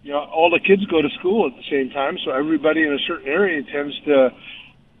 all the kids go to school at the same time, so everybody in a certain area tends to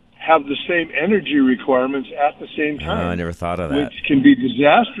have the same energy requirements at the same time. I never thought of that. Which can be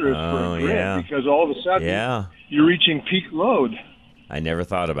disastrous for a grid because all of a sudden you're reaching peak load. I never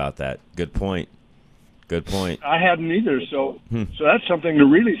thought about that. Good point. I hadn't either, so that's something to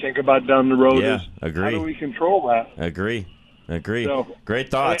really think about down the road. Yeah, is agree. How do we control that? Agree. So, great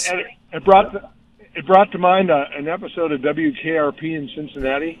thoughts. And it brought to mind an episode of WKRP in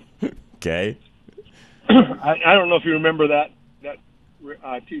Cincinnati. Okay. I don't know if you remember that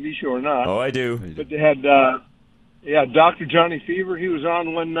TV show or not. Oh, I do. But they had, Dr. Johnny Fever. He was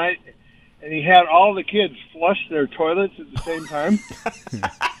on one night, and he had all the kids flush their toilets at the same time.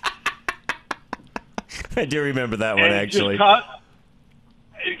 I do remember that one, actually.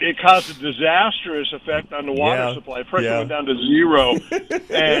 It caused a disastrous effect on the water supply. Pressure went down to 0,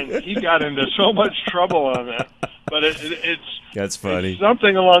 and he got into so much trouble on that. But that's funny. It's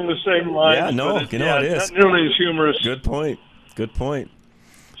something along the same lines. Yeah, no, it is. Not nearly as humorous. Good point.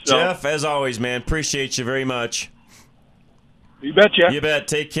 So, Jeff, as always, man, appreciate you very much. You betcha. You bet.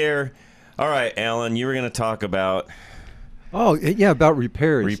 Take care. All right, Alan, you were going to talk about... Oh, yeah, about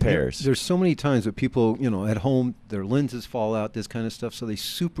repairs. There's so many times that people, at home, their lenses fall out, this kind of stuff, so they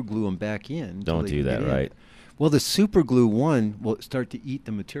super glue them back in. Don't do that, right? Well, the super glue, one, will start to eat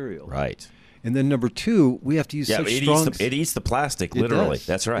the material. Right. And then number two, we have to use such strong... it eats the plastic, literally.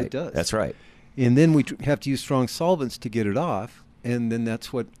 That's right. It does. That's right. And then we have to use strong solvents to get it off, and then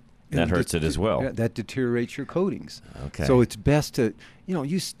that's what... That hurts it as well. That deteriorates your coatings. Okay. So it's best to,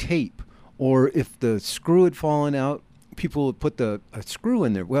 use tape, or if the screw had fallen out, people would put a screw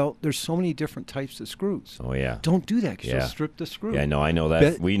in there. Well, there's so many different types of screws. Oh, yeah. Don't do that because you'll strip the screw. Yeah, no, I know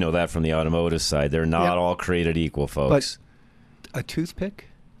that. We know that from the automotive side. They're not all created equal, folks. But a toothpick?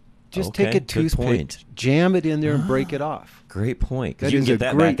 Just take a toothpick, jam it in there, and break it off. Great point. Because you can get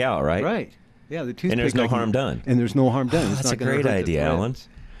that back out, right? Right. Yeah, the toothpick. And there's no harm done. And there's no harm done. It's that's not a great idea, Alan.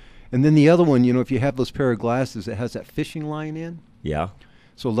 And then the other one, if you have those pair of glasses that has that fishing line in. Yeah.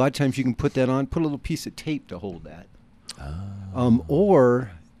 So a lot of times you can put that on, put a little piece of tape to hold that.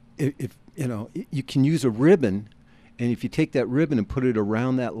 Or if you can use a ribbon, and if you take that ribbon and put it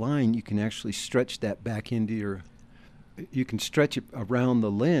around that line, you can actually stretch that back into you can stretch it around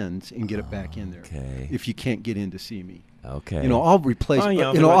the lens and get it back in there. Okay. If you can't get in to see me. Okay. I'll replace.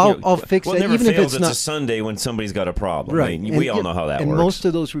 I'll fix that. Never Even if fails, it's not a Sunday when somebody's got a problem. Right. I mean, we all know how that works. And most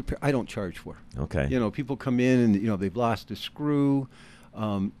of those I don't charge for. Okay. People come in and they've lost a screw.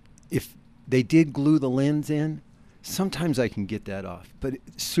 If they did glue the lens in, sometimes I can get that off. But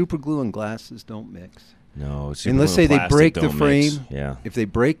super glue and glasses don't mix. No. And let's say they break the frame. Mix. Yeah. If they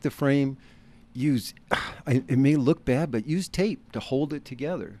break the frame, it may look bad, but use tape to hold it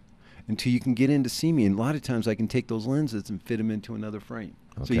together until you can get in to see me. And a lot of times I can take those lenses and fit them into another frame.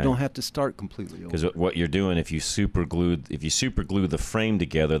 Okay. So you don't have to start completely over. Because what you're doing, if you super glue the frame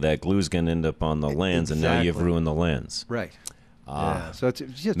together, that glue's going to end up on the lens, and now you've ruined the lens. Right. So it's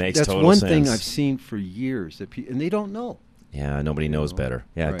just makes that's total one sense. thing I've seen for years and they don't know. Yeah, nobody knows better.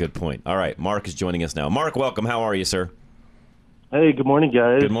 Yeah, good point. All right, Mark is joining us now. Mark, welcome. How are you, sir? Hey, good morning,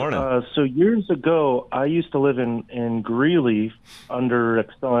 guys. Good morning. So years ago, I used to live in Greeley under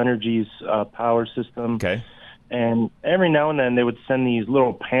Xcel Energy's power system. Okay. And every now and then they would send these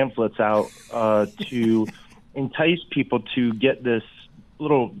little pamphlets out to entice people to get this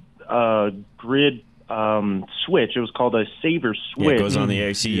little grid switch. It was called a saver switch. Yeah, it goes on the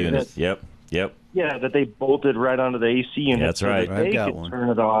AC unit. Yep. Yeah, that they bolted right onto the AC unit. That's right. So that they could turn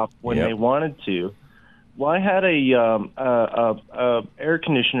it off when they wanted to. Well, I had a air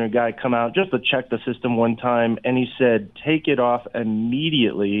conditioner guy come out just to check the system one time, and he said, take it off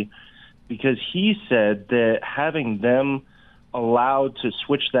immediately, because he said that having them allowed to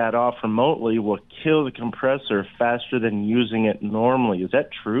switch that off remotely will kill the compressor faster than using it normally. Is that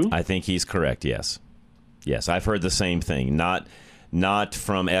true? I think he's correct, yes. Yes, I've heard the same thing. Not Not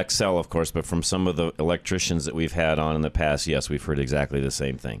from XL, of course, but from some of the electricians that we've had on in the past. Yes, we've heard exactly the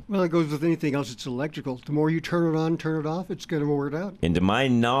same thing. Well, it goes with anything else that's electrical. The more you turn it on, turn it off, it's going to wear it out. And to my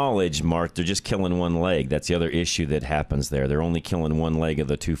knowledge, Mark, they're just killing one leg. That's the other issue that happens there. They're only killing one leg of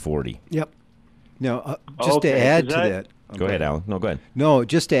the 240. Yep. Now, just to add to that. Go ahead, Alan. No, go ahead. No,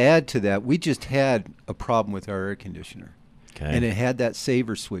 just to add to that, we just had a problem with our air conditioner. Okay. And it had that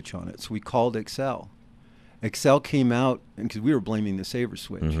saver switch on it. So we called Excel. Excel came out, because we were blaming the saver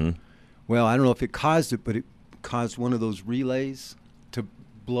switch. Mm-hmm. Well, I don't know if it caused it, but it caused one of those relays to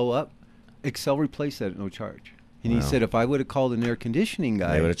blow up. Excel replaced that at no charge. And he said if I would have called an air conditioning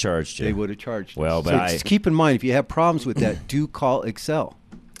guy, they would have charged you. They would have charged you. Well, but so just keep in mind, if you have problems with that, do call Excel.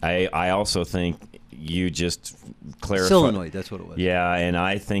 I also think you just clarified. Solenoid, that's what it was. Yeah, and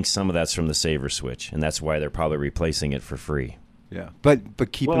I think some of that's from the saver switch, and that's why they're probably replacing it for free. Yeah, but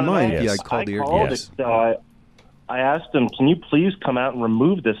keep in mind, if you called the air conditioner. I asked them, can you please come out and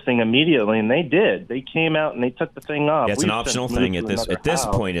remove this thing immediately? And they did. They came out and they took the thing off. Yeah, it's an optional thing at this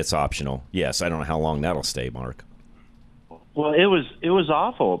point. It's optional. Yes, I don't know how long that'll stay, Mark. Well, it was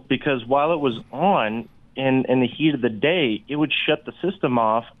awful because while it was on in the heat of the day, it would shut the system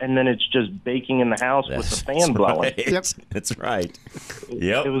off, and then it's just baking in the house with the fan blowing. Yep, that's right.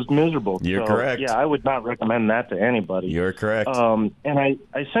 Yep, it was miserable. You're so, correct. Yeah, I would not recommend that to anybody. You're correct. And I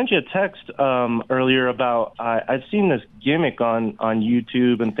sent you a text earlier about I've seen this gimmick on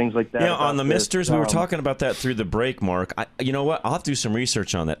YouTube and things like that. Yeah, on the misters, we were talking about that through the break, Mark. You know what? I'll have to do some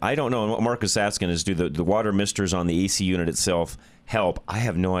research on that. I don't know. And what Mark is asking is, do the water misters on the AC unit itself help? I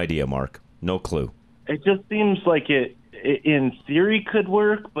have no idea, Mark. No clue. It just seems like it in theory could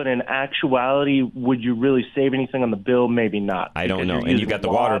work, but in actuality, would you really save anything on the bill? Maybe not. I don't know. And you've got the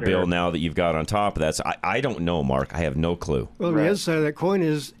water bill now that you've got on top of that. So I don't know, Mark. I have no clue. Well, the other side of that coin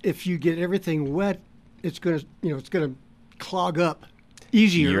is if you get everything wet, it's going to clog up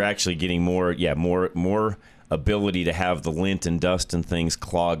easier. You're actually getting more ability to have the lint and dust and things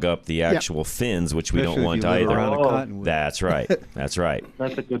clog up the actual fins, which we don't want either. That's right. That's right.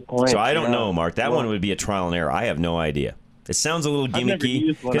 That's a good point. So I don't know, Mark. That one would be a trial and error. I have no idea. It sounds a little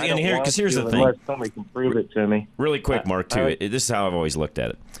gimmicky. Because here's the thing. Unless somebody can prove it to me. Really quick, Mark, too. This is how I've always looked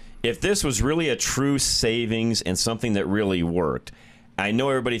at it. If this was really a true savings and something that really worked, I know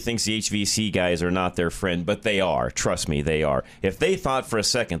everybody thinks the HVAC guys are not their friend, but they are. Trust me, they are. If they thought for a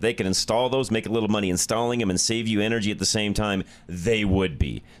second they could install those, make a little money installing them, and save you energy at the same time, they would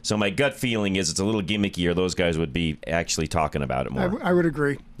be. So my gut feeling is it's a little gimmicky, or those guys would be actually talking about it more. I would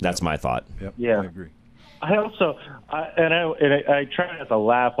agree. That's my thought. Yep. Yeah, I agree. I also, I tried not to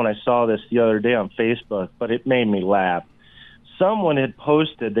laugh when I saw this the other day on Facebook, but it made me laugh. Someone had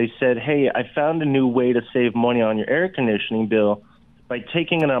posted, they said, hey, I found a new way to save money on your air conditioning bill by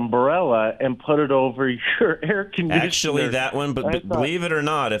taking an umbrella and put it over your air conditioner. Actually, that one, but believe it or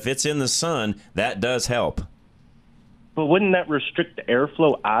not, if it's in the sun, that does help. But wouldn't that restrict the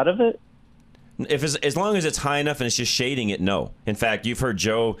airflow out of it? As long as it's high enough and it's just shading it, no. In fact, you've heard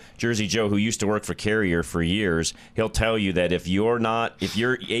Jersey Joe, who used to work for Carrier for years, he'll tell you that if your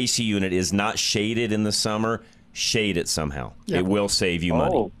AC unit is not shaded in the summer, shade it somehow. Yep. It will save you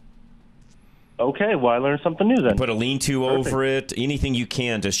money. Okay, well, I learned something new then. Put a lean-to over it, anything you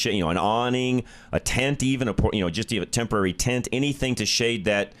can to shade, an awning, a tent, even just a temporary tent, anything to shade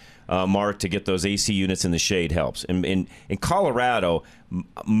that mark to get those AC units in the shade helps. In Colorado,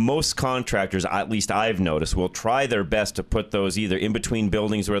 most contractors, at least I've noticed, will try their best to put those either in between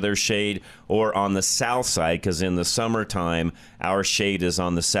buildings where there's shade or on the south side, because in the summertime, our shade is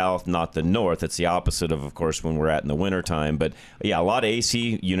on the south, not the north. It's the opposite of course, when we're in the wintertime. But yeah, a lot of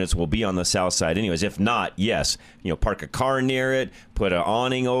AC units will be on the south side anyways. If not, yes, park a car near it, put an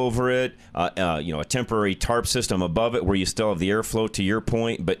awning over it, a temporary tarp system above it where you still have the airflow, to your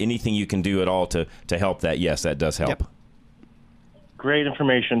point. But anything you can do at all to help that, yes, that does help. Yep. Great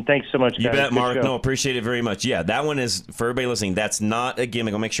information. Thanks so much, guys. You bet, Mark. No, appreciate it very much. Yeah, that one is, for everybody listening, that's not a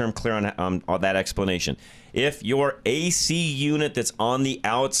gimmick. I'll make sure I'm clear on that explanation. If your AC unit that's on the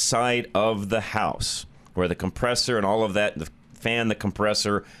outside of the house, where the compressor and all of that, the fan, the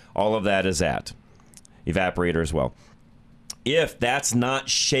compressor, all of that is at, evaporator as well, if that's not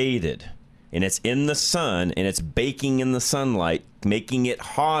shaded and it's in the sun and it's baking in the sunlight, making it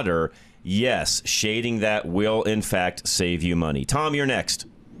hotter, yes, shading that will, in fact, save you money. Tom, you're next.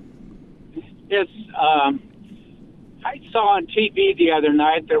 Yes, I saw on TV the other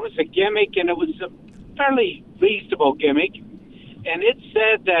night there was a gimmick, and it was a fairly reasonable gimmick, and it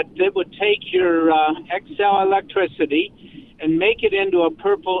said that it would take your XL electricity and make it into a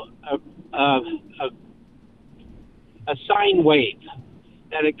sine wave.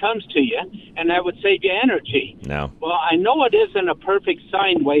 that it comes to you, and that would save you energy. No. Well, I know it isn't a perfect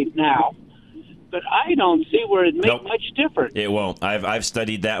sine wave now, but I don't see where it makes much difference. It won't. I've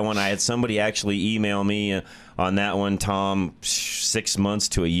studied that one. I had somebody actually email me on that one, Tom, 6 months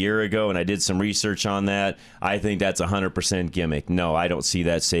to a year ago, and I did some research on that. I think that's 100% gimmick. No, I don't see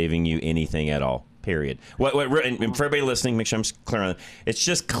that saving you anything at all. Period. And for everybody listening, make sure I'm clear on it. It's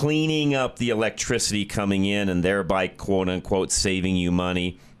just cleaning up the electricity coming in and thereby, quote unquote, saving you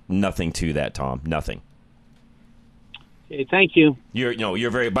money. Nothing to that, Tom. Nothing. Okay, thank you. You're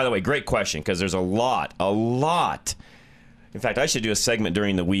very. By the way, great question, because there's a lot. In fact, I should do a segment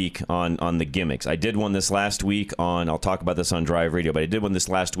during the week on the gimmicks. I did one this last week on. I'll talk about this on Drive Radio, but I did one this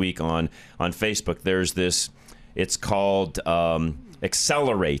last week on Facebook. There's this. It's called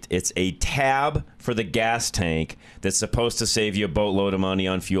Accelerate. It's a tab for the gas tank that's supposed to save you a boatload of money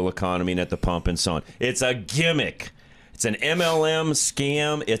on fuel economy and at the pump and so on. It's a gimmick. It's an MLM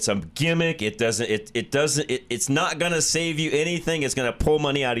scam. It's a gimmick. It's not going to save you anything. It's going to pull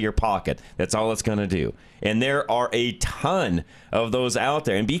money out of your pocket. That's all it's going to do. And there are a ton of those out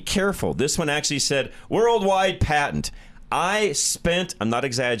there. And be careful. This one actually said worldwide patent. I spent, I'm not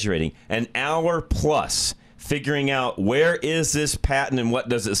exaggerating, an hour plus figuring out where is this patent and what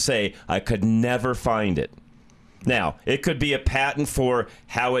does it say. I could never find it. Now, it could be a patent for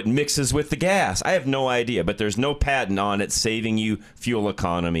how it mixes with the gas. I have no idea, but there's no patent on it saving you fuel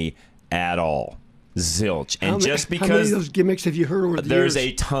economy at all. Zilch. And how many of those gimmicks have you heard over the years? There's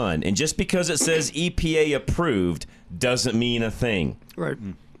a ton. And just because it says EPA approved doesn't mean a thing. Right.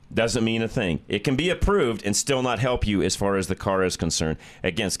 Doesn't mean a thing. It can be approved and still not help you as far as the car is concerned.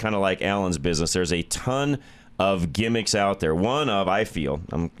 Again, it's kind of like Alan's business. There's a ton of gimmicks out there. One of, I feel,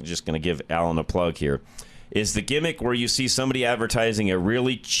 I'm just going to give Alan a plug here, is the gimmick where you see somebody advertising a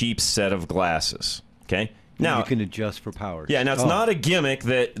really cheap set of glasses. Okay? Now you can adjust for power. Yeah, now it's not a gimmick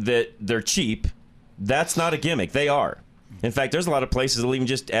that they're cheap. That's not a gimmick. They are. In fact, there's a lot of places that will even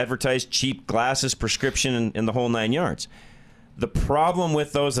just advertise cheap glasses, prescription, and the whole 9 yards. The problem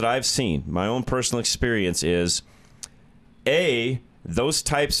with those that I've seen, my own personal experience is, A, those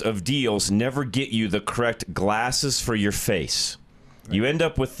types of deals never get you the correct glasses for your face. Right. You end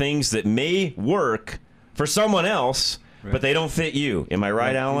up with things that may work for someone else, but they don't fit you. Am I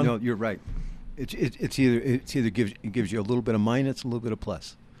right, Alan? No, you're right. It's either gives you a little bit of minus, a little bit of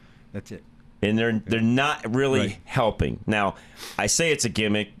plus. That's it. And they're not really helping. Now, I say it's a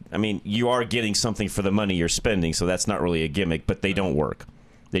gimmick. I mean, you are getting something for the money you're spending, so that's not really a gimmick, but they don't work.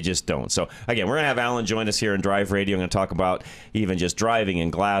 They just don't. So, again, we're going to have Alan join us here on Drive Radio. I'm going to talk about even just driving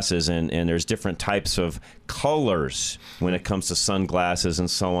and glasses, and there's different types of colors when it comes to sunglasses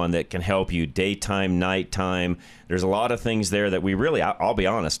and so on that can help you daytime, nighttime. There's a lot of things there that we really, I'll be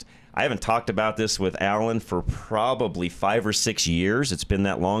honest, I haven't talked about this with Alan for probably 5 or 6 years. It's been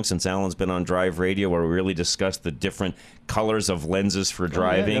that long since Alan's been on Drive Radio where we really discussed the different colors of lenses for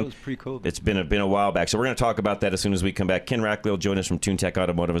driving. Yeah, that was pre-COVID. It's been a while back. So we're going to talk about that as soon as we come back. Ken Rackley will join us from TuneTech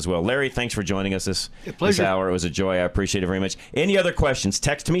Automotive as well. Larry, thanks for joining us this hour. It was a joy. I appreciate it very much. Any other questions?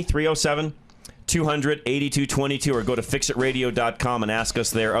 Text me, 307-200-8222, or go to fixitradio.com and ask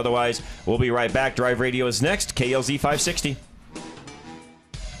us there. Otherwise, we'll be right back. Drive Radio is next. KLZ 560.